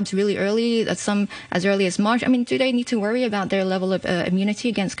BioNTech jabs really early, some as early as March, I mean, do they need to worry about their level of immunity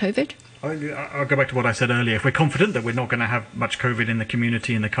against COVID? I'll go back to what I said earlier. If we're confident that we're not going to have much COVID in the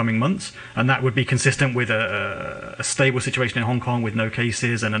community in the coming months, and that would be consistent with a stable situation in Hong Kong with no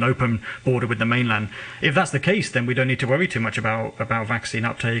cases and an open border with the mainland, if that's the case, then we don't need to worry too much about vaccine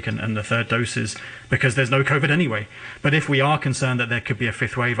uptake and the third doses, because there's no COVID anyway. But if we are concerned that there could be a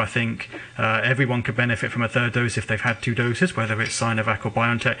fifth wave, I think everyone could benefit from a third dose if they've had 2 doses, whether it's Sinovac or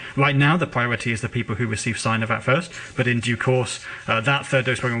BioNTech. Right now, the priority is the people who receive Sinovac first, but in due course, that third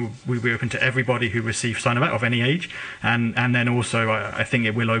dose program will be open to everybody who receives Sinovac of any age, and then also I think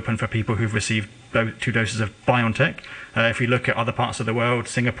it will open for people who've received 2 doses of BioNTech. If we look at other parts of the world,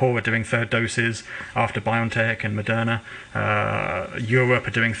 Singapore are doing third doses after BioNTech and Moderna. Europe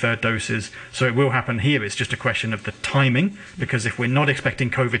are doing third doses. So it will happen here. It's just a question of the timing, because if we're not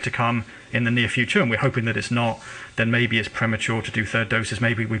expecting COVID to come in the near future, and we're hoping that it's not, then maybe it's premature to do third doses.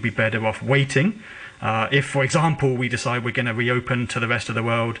 Maybe we'd be better off waiting. If, for example, we decide we're going to reopen to the rest of the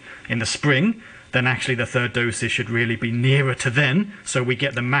world in the spring, then actually the third doses should really be nearer to then, so we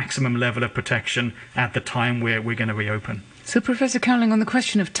get the maximum level of protection at the time we're going to reopen. So, Professor Cowling, on the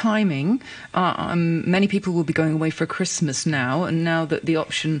question of timing, many people will be going away for Christmas now, and now that the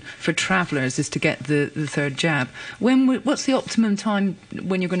option for travellers is to get the third jab, what's the optimum time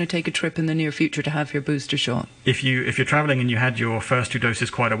when you're going to take a trip in the near future to have your booster shot? If you're travelling and you had your first 2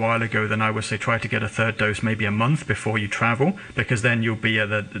 doses quite a while ago, then I would say try to get a third dose maybe a month before you travel, because then you'll be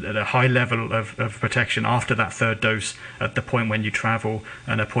at a high level of protection after that third dose at the point when you travel,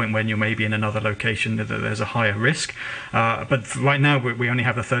 and a point when you're maybe in another location that there's a higher risk. But right now, we only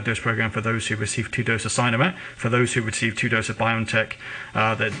have the third dose program for those who receive 2 doses of Sinovac. For those who receive 2 doses of BioNTech,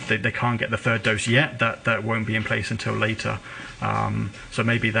 they can't get the third dose yet. That won't be in place until later. So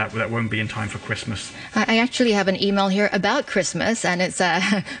maybe that won't be in time for Christmas. I actually have an email here about Christmas, and it's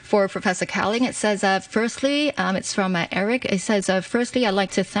for Professor Cowling. It says, firstly, it's from Eric. It says, firstly, I'd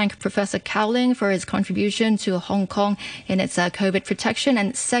like to thank Professor Cowling for his contribution to Hong Kong in its COVID protection.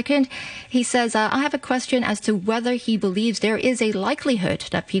 And second, he says, I have a question as to whether he believes there is a likelihood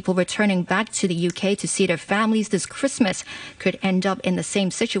that people returning back to the UK to see their families this Christmas could end up in the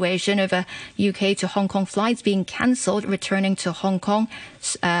same situation of UK to Hong Kong flights being cancelled, returning to Hong Kong,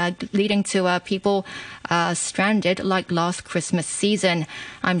 leading to people stranded like last Christmas season.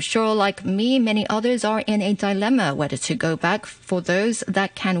 I'm sure, like me, many others are in a dilemma whether to go back. For those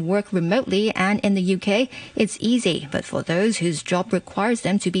that can work remotely and in the UK, it's easy. But for those whose job requires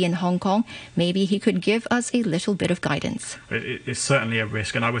them to be in Hong Kong, maybe he could give us a little bit of guidance. It's certainly a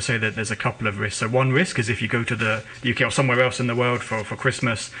risk, and I would say that there's a couple of risks. So one risk is if you go to the UK or somewhere else in the world for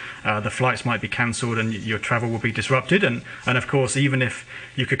Christmas, the flights might be cancelled and your travel will be disrupted. And of course, even if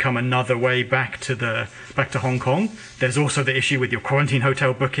you could come another way back to Hong Kong, there's also the issue with your quarantine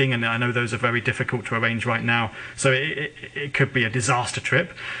hotel booking, and I know those are very difficult to arrange right now. So it could be a disaster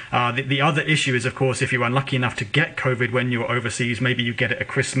trip. The other issue is, of course, if you're unlucky enough to get COVID when you're overseas, maybe you get it at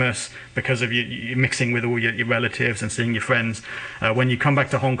Christmas because of you mixing with all your relatives and seeing your friends. When you come back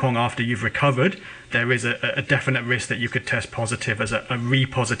to Hong Kong after you've recovered, there is a definite risk that you could test positive as a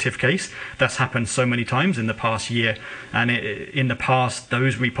re-positive case. That's happened so many times in the past year, and in the past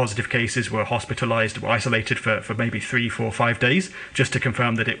those re-positive cases were hospitalized, were isolated for maybe 3, 4, 5 days just to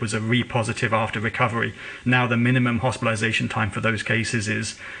confirm that it was a re-positive after recovery. Now the minimum hospitalization time for those cases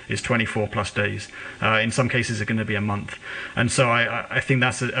is 24 plus days. In some cases it's going to be a month, and so I think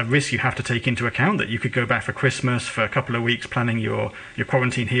that's a risk you have to take into account, that you could go back for Christmas for a couple of weeks planning your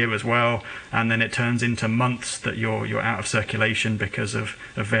quarantine here as well, and then it turns into months that you're out of circulation because of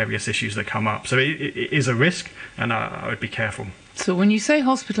various issues that come up. So it is a risk, and I would be careful. So when you say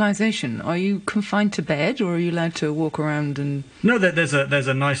hospitalisation, are you confined to bed, or are you allowed to walk around and... No, there's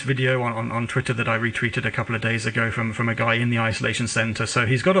a nice video on Twitter that I retweeted a couple of days ago from a guy in the isolation centre. So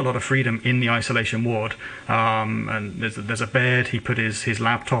he's got a lot of freedom in the isolation ward, and there's a bed. He put his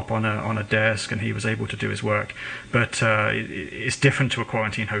laptop on a desk, and he was able to do his work. But it's different to a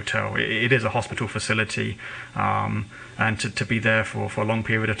quarantine hotel. It is a hospital facility, and to be there for a long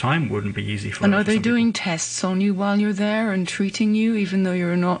period of time wouldn't be easy for. And are they doing tests on you while you're there and treating you, even though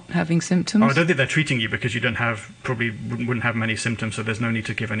you're not having symptoms? Oh, I don't think they're treating you because you probably wouldn't have many symptoms, so there's no need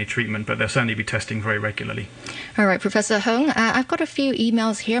to give any treatment, but they'll certainly be testing very regularly. All right, Professor Hung, I've got a few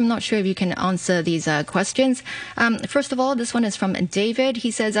emails here. I'm not sure if you can answer these questions. First of all, this one is from David.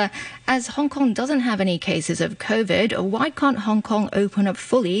 He says, as Hong Kong doesn't have any cases of COVID, why can't Hong Kong open up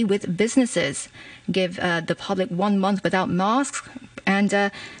fully with businesses? Give the public 1 month without masks,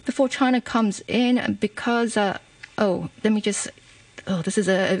 And before China comes in, because, this is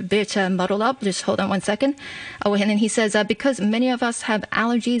a bit muddled up. Just hold on one second. Oh, and then he says, because many of us have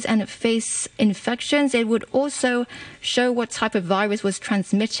allergies and face infections, it would also show what type of virus was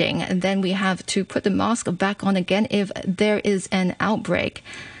transmitting. And then we have to put the mask back on again if there is an outbreak.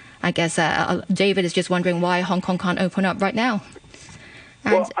 I guess David is just wondering why Hong Kong can't open up right now.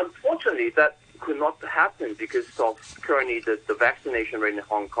 Well, unfortunately, that could not happen because of currently the vaccination rate in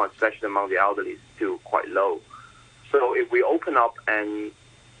Hong Kong, especially among the elderly, is still quite low. So if we open up and,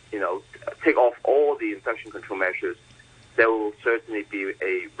 take off all the infection control measures, there will certainly be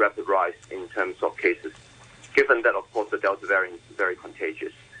a rapid rise in terms of cases, given that, of course, the Delta variant is very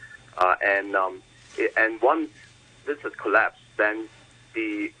contagious. And once this has collapsed, then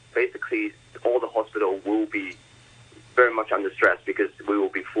basically all the hospital will be very much under stress because we will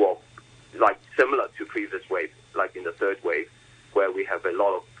be full of, similar to previous wave, like in the third wave, where we have a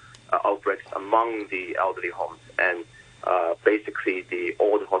lot of outbreaks among the elderly homes, and basically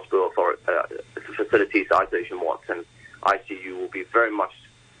all the hospital facilities, isolation wards, and ICU will be very much,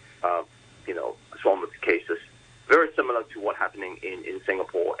 swarmed with cases, very similar to what's happening in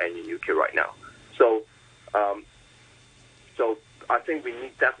Singapore and in UK right now. So I think we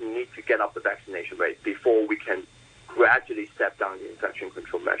definitely need to get up the vaccination rate before we can gradually step down the infection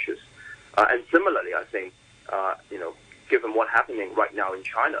control measures. And similarly, I think, given what's happening right now in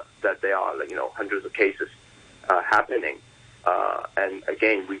China, that there are hundreds of cases happening, and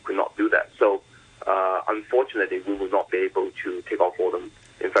again, we could not do that. So unfortunately, we will not be able to take off all the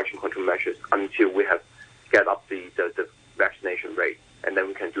infection control measures until we have get up the vaccination rate, and then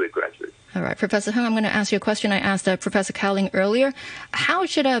we can do it gradually. All right, Professor Hung, I'm going to ask you a question I asked Professor Cowling earlier. How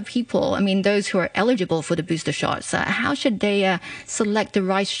should people, those who are eligible for the booster shots, how should they select the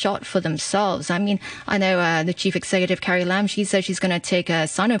right shot for themselves? I know the Chief Executive, Carrie Lam, she says she's going to take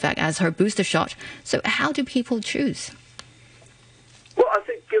Sinovac as her booster shot. So how do people choose? Well, I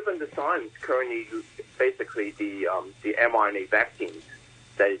think given the science currently, basically the mRNA vaccines,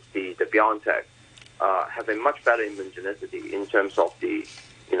 that is the BioNTech, have a much better immunogenicity in terms of the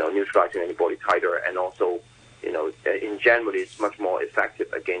neutralizing antibody titer, and also, in general, it's much more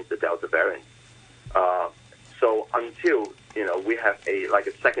effective against the Delta variant. So until, we have a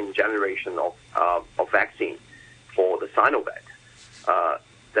second generation of vaccine for the Sinovac,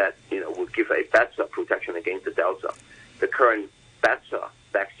 that, will give a better protection against the Delta, the current better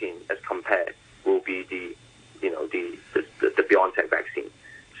vaccine as compared will be the BioNTech vaccine.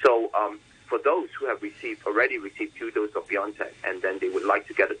 So, for those who have already received 2 doses of BioNTech, and then they would like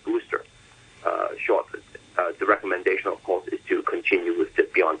to get a booster shot, the recommendation, of course, is to continue with the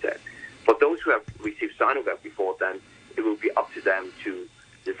BioNTech. For those who have received Sinovac before, then it will be up to them to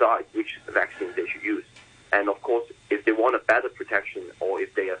decide which vaccine they should use. And, of course, if they want a better protection, or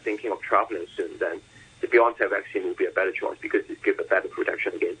if they are thinking of traveling soon, then the BioNTech vaccine will be a better choice because it gives a better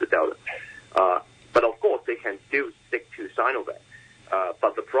protection against the Delta. But, of course, they can still stick to Sinovac.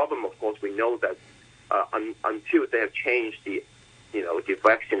 But the problem, of course, we know that until they have changed the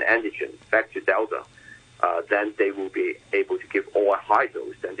vaccine antigen back to Delta, then they will be able to give all a high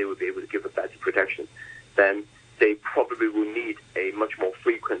dose. Then they will be able to give a better protection. Then they probably will need a much more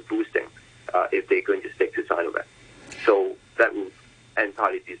frequent boosting if they're going to stick to Sinovac. So that will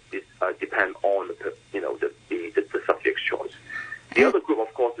entirely depend on the subject's choice. The other group,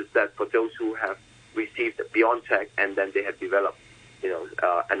 of course, is that for those who have received the BioNTech and then they have developed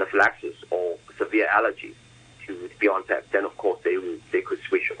anaphylaxis or severe allergy to BioNTech, then of course they could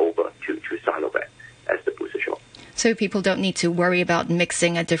switch over to Sinovac as the booster shot. So people don't need to worry about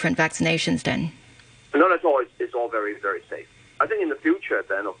mixing different vaccinations then? Not at all. It's all very, very safe. I think in the future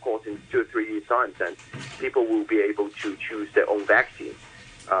then, of course, in 2 or 3 years' time, then people will be able to choose their own vaccine,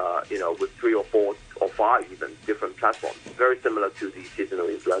 with 3 or 4 or 5 even different platforms, very similar to the seasonal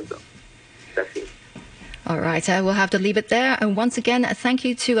influenza vaccine. All right, we'll have to leave it there. And once again, thank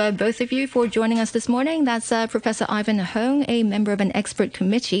you to both of you for joining us this morning. That's Professor Ivan Hung, a member of an expert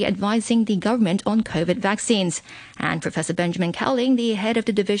committee advising the government on COVID vaccines, and Professor Benjamin Cowling, the head of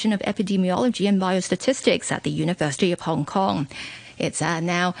the Division of Epidemiology and Biostatistics at the University of Hong Kong. It's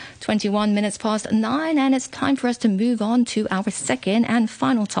now 21 minutes past 9, and it's time for us to move on to our second and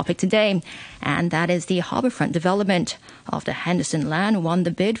final topic today, and that is the harbour-front development. After Henderson Land won the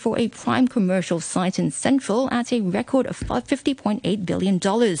bid for a prime commercial site in Central at a record of $50.8 billion.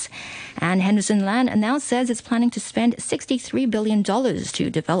 And Henderson Land now says it's planning to spend $63 billion to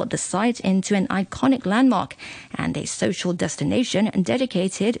develop the site into an iconic landmark and a social destination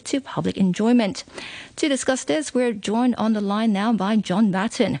dedicated to public enjoyment. To discuss this, we're joined on the line now by John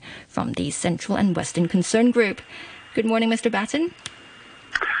Batten from the Central and Western Concern Group. Good morning, Mr. Batten.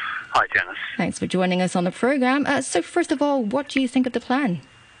 Hi, Janice. Thanks for joining us on the program. So first of all, what do you think of the plan?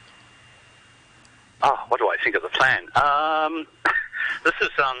 What do I think of the plan? This is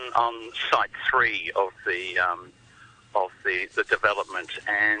on site 3 of the development,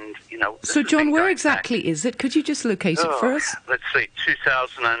 and So, John, where exactly is it? Could you just locate it for us? Let's see,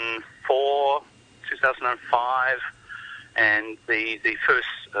 2004, 2005, and the first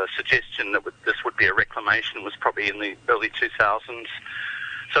suggestion that this would be a reclamation was probably in the early 2000s.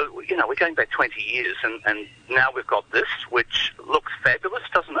 So, we're going back 20 years, and now we've got this, which looks fabulous,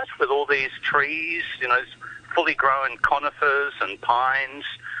 doesn't it? With all these trees, fully grown conifers and pines.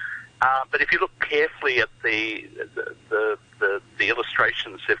 But if you look carefully at the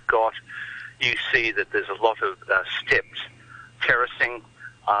illustrations they've got, you see that there's a lot of stepped terracing.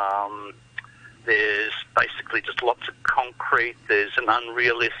 There's basically just lots of concrete. There's an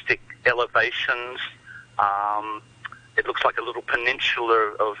unrealistic elevations. It looks like a little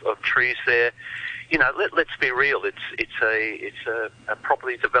peninsula of trees there. Let's be real. It's a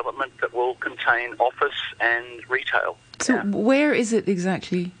property development that will contain office and retail. So where is it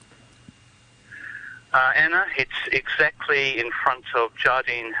exactly? Anna, it's exactly in front of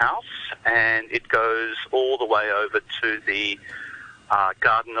Jardine House, and it goes all the way over to the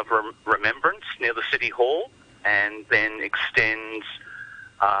Garden of Remembrance near the City Hall, and then extends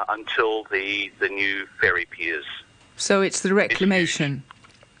until the new ferry piers. So it's the reclamation.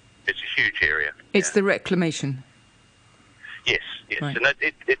 It's a huge area. It's the reclamation. Yes. Right. And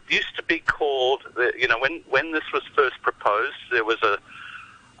it used to be called, when this was first proposed, there was a,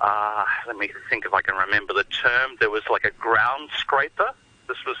 let me think if I can remember the term, there was like a ground scraper.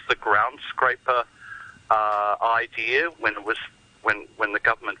 This was the ground scraper idea when the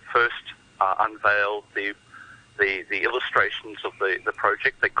government first unveiled the illustrations of the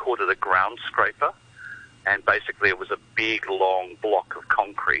project. They called it a ground scraper, and basically it was a big, long block of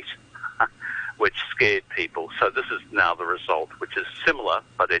concrete, which scared people. So this is now the result, which is similar,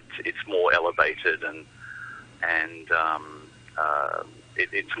 but it's more elevated and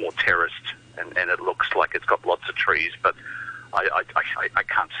it's more terraced, and it looks like it's got lots of trees, but I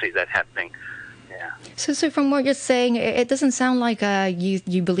can't see that happening. Yeah. So from what you're saying, it doesn't sound like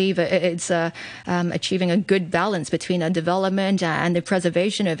you believe it's achieving a good balance between a development and the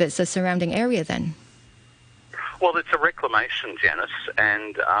preservation of its surrounding area then? Well, it's a reclamation, Janice,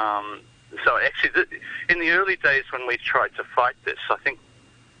 and so actually in the early days when we tried to fight this, I think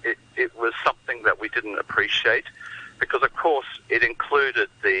it was something that we didn't appreciate, because of course it included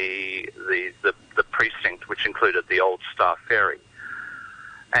the precinct, which included the old Star Ferry.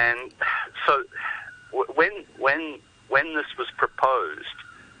 And so when this was proposed,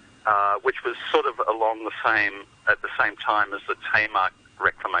 which was sort of at the same time as the Tamar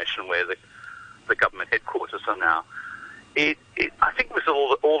reclamation, where the government headquarters are now, I think it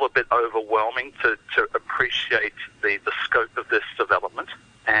was all a bit overwhelming to appreciate the scope of this development,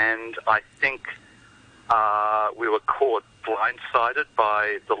 and I think we were caught blindsided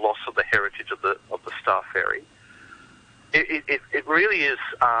by the loss of the heritage of the Star Ferry. It really is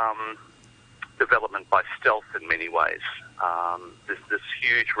development by stealth in many ways. This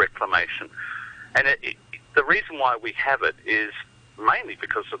huge reclamation, and the reason why we have it is mainly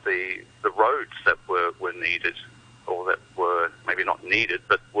because of the roads that were needed, or that were maybe not needed,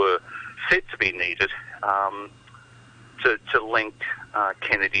 but were said to be needed to link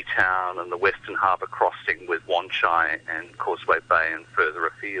Kennedy Town and the Western Harbour crossing with Wan Chai and Causeway Bay and further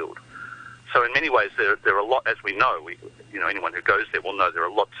afield. So in many ways, there are a lot, as we know, anyone who goes there will know there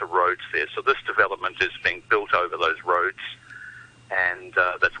are lots of roads there. So this development is being built over those roads, and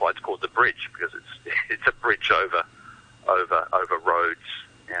that's why it's called the bridge, because it's a bridge over roads.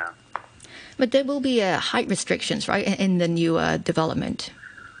 Yeah. But there will be height restrictions, right, in the new development?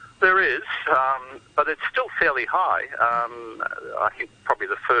 There is, but it's still fairly high. I think probably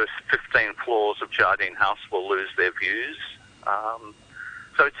the first 15 floors of Jardine House will lose their views.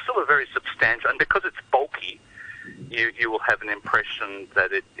 So it's still a very substantial, and because it's bulky, you will have an impression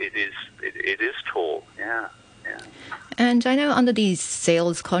that it is tall. Yeah. And I know under the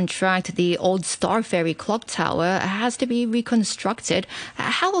sales contract, the old Star Ferry clock tower has to be reconstructed.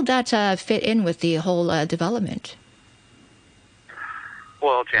 How will that fit in with the whole development?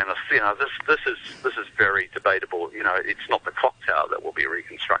 Well, Janice, this is very debatable. It's not the clock tower that will be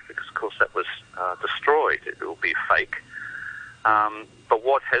reconstructed, because of course that was destroyed. It will be fake. But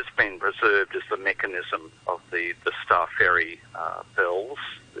what has been preserved is the mechanism of the Star Ferry bells,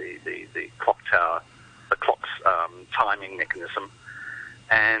 the clock tower, the clock's timing mechanism,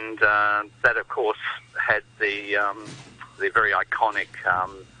 and that of course had the very iconic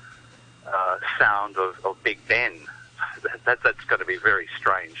sound of Big Ben. that's going to be very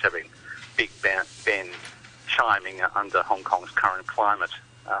strange, having Big Ben chiming under Hong Kong's current climate.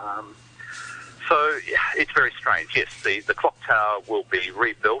 So it's very strange. Yes, the clock tower will be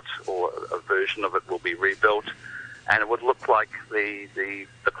rebuilt, or a version of it will be rebuilt, and it would look like the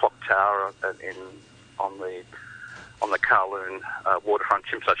clock tower on the Kowloon waterfront,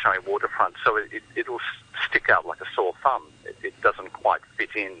 Tsim Sha Tsui waterfront. So it'll stick out like a sore thumb. It doesn't quite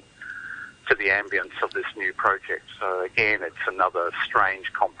fit in to the ambience of this new project. So again, it's another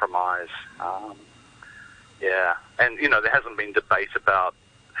strange compromise. And there hasn't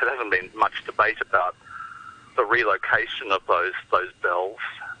been much debate about the relocation of those bells,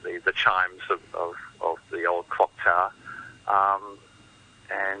 the chimes of the old clock tower,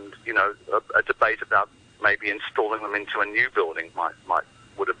 and a debate about maybe installing them into a new building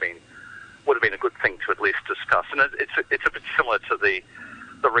would have been a good thing to at least discuss. And it's a bit similar to the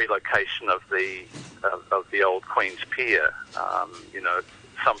relocation of the old Queen's Pier.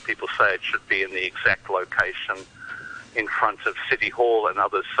 Some people say it should be in the exact location in front of City Hall, and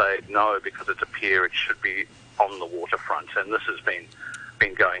others say no, because it's a pier, it should be on the waterfront. And this has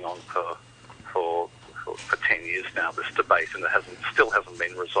been going on for 10 years now, this debate, and it still hasn't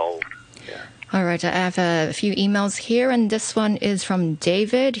been resolved. Yeah. All right, I have a few emails here, and this one is from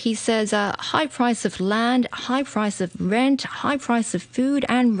David. He says, high price of land, high price of rent, high price of food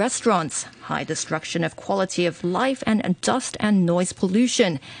and restaurants, high destruction of quality of life, and dust and noise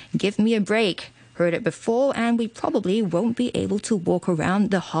pollution. Give me a break. Heard it before, and we probably won't be able to walk around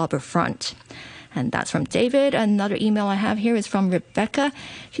the harbour-front. And that's from David. Another email I have here is from Rebecca.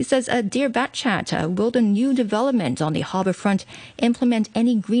 She says, Dear Batchat, will the new development on the harbour-front implement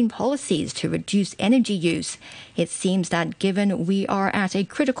any green policies to reduce energy use? It seems that given we are at a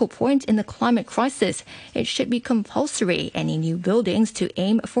critical point in the climate crisis, it should be compulsory, any new buildings, to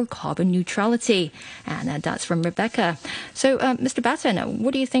aim for carbon neutrality. And that's from Rebecca. So, Mr. Batten,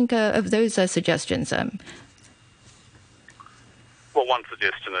 what do you think of those suggestions? Well, one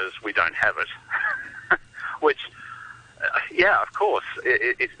suggestion is we don't have it, which, of course.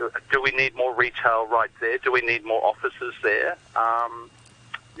 Do we need more retail right there? Do we need more offices there?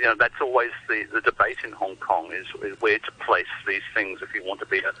 That's always the debate in Hong Kong, is where to place these things if you want to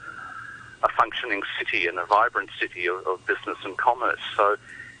be a functioning city and a vibrant city of business and commerce. So,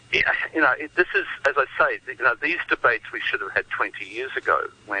 this is, as I say, these debates we should have had 20 years ago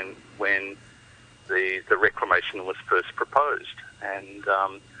when the reclamation was first proposed. And,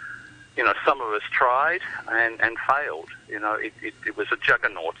 some of us tried and failed. It was a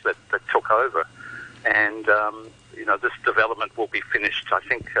juggernaut that took over. And, this development will be finished, I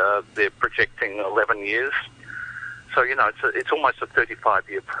think they're projecting 11 years. So, it's almost a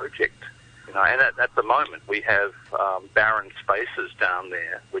 35-year project. And at the moment we have barren spaces down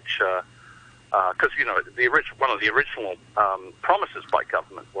there, which because one of the original promises by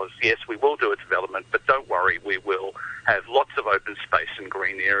government was, yes, we will do a development, but don't worry, we will have lots of open space and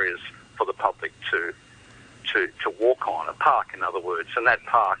green areas for the public to walk on, a park, in other words. And that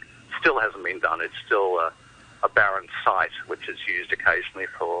park still hasn't been done. It's still a barren site which is used occasionally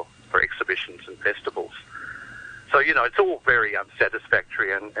for exhibitions and festivals. So, it's all very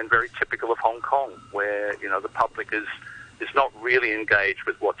unsatisfactory and very typical of Hong Kong, where, the public is not really engaged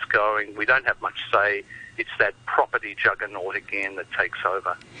with what's going. We don't have much say. It's that property juggernaut again that takes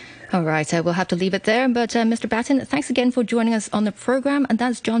over. All right, we'll have to leave it there. But Mr. Batten, thanks again for joining us on the program. And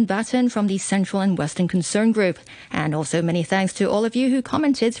that's John Batten from the Central and Western Concern Group. And also many thanks to all of you who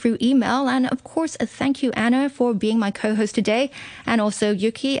commented through email. And of course, thank you, Anna, for being my co-host today. And also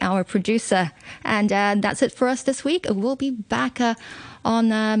Yuki, our producer. And that's it for us this week. We'll be back on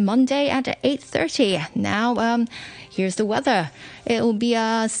Monday at 8:30. Now, here's the weather. It will be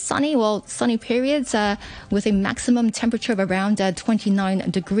sunny periods with a maximum temperature of around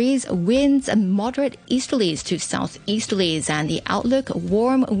 29 degrees, winds moderate easterlies to southeasterlies, and the outlook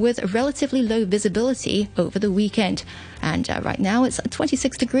warm with relatively low visibility over the weekend. And right now it's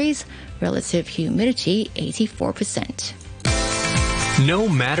 26 degrees, relative humidity 84%. No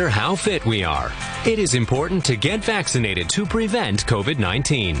matter how fit we are, it is important to get vaccinated to prevent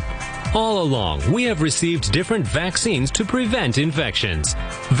COVID-19. All along, we have received different vaccines to prevent infections.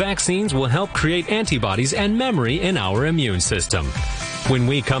 Vaccines will help create antibodies and memory in our immune system. When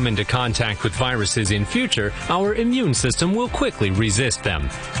we come into contact with viruses in future, our immune system will quickly resist them.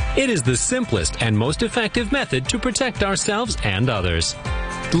 It is the simplest and most effective method to protect ourselves and others.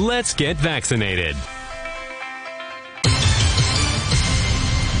 Let's get vaccinated.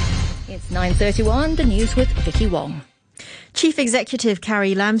 It's 9:31, the news with Vicky Wong. Chief Executive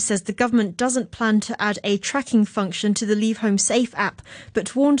Carrie Lam says the government doesn't plan to add a tracking function to the Leave Home Safe app,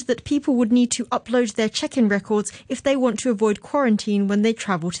 but warned that people would need to upload their check-in records if they want to avoid quarantine when they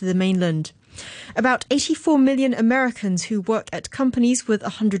travel to the mainland. About 84 million Americans who work at companies with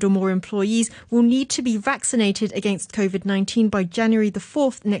 100 or more employees will need to be vaccinated against COVID-19 by January the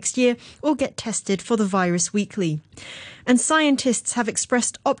 4th next year or get tested for the virus weekly. And scientists have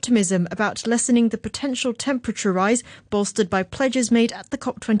expressed optimism about lessening the potential temperature rise, bolstered by pledges made at the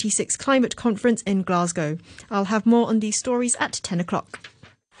COP26 climate conference in Glasgow. I'll have more on these stories at 10 o'clock.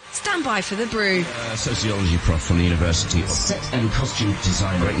 Stand by for the brew. Sociology prof from the University of Set and Costume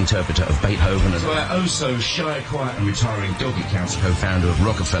Designer, great interpreter of Beethoven, as well as shy, quiet and retiring dog accounts, co-founder of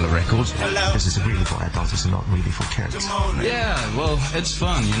Rockefeller Records. Hello. This is really for adults, it's not really for kids. Yeah, well, it's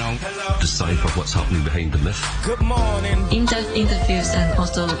fun, you know. Decipher what's happening behind the myth. Good morning. In-depth interviews and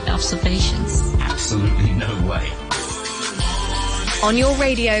also observations. Absolutely no way. On your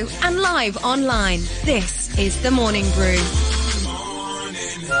radio and live online, this is The Morning Brew.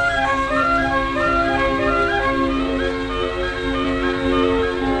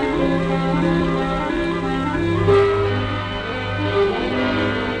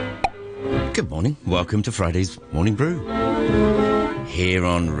 Good morning. Welcome to Friday's Morning Brew. Here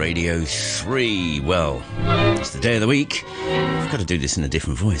on Radio 3. Well, it's the day of the week. I've got to do this in a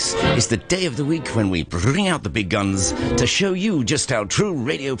different voice. It's the day of the week when we bring out the big guns to show you just how true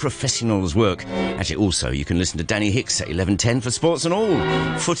radio professionals work. Actually, also, you can listen to Danny Hicks at 11:10 for sports and all.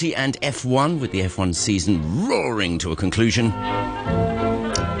 Footy and F1 with the F1 season roaring to a conclusion.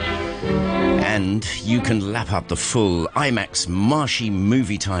 And you can lap up the full IMAX Marshy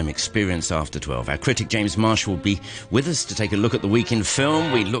movie time experience after 12. Our critic James Marsh will be with us to take a look at the week in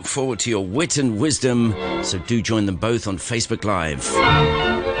film. We look forward to your wit and wisdom, so do join them both on Facebook Live.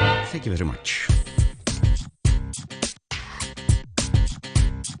 Thank you very much.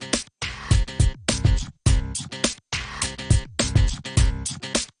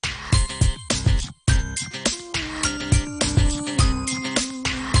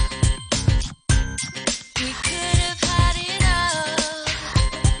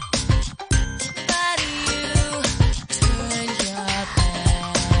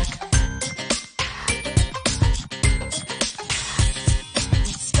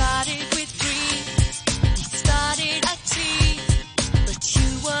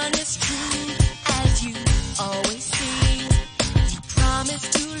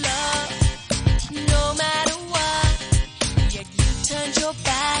 Turned your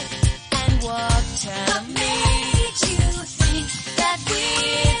back and walked to me.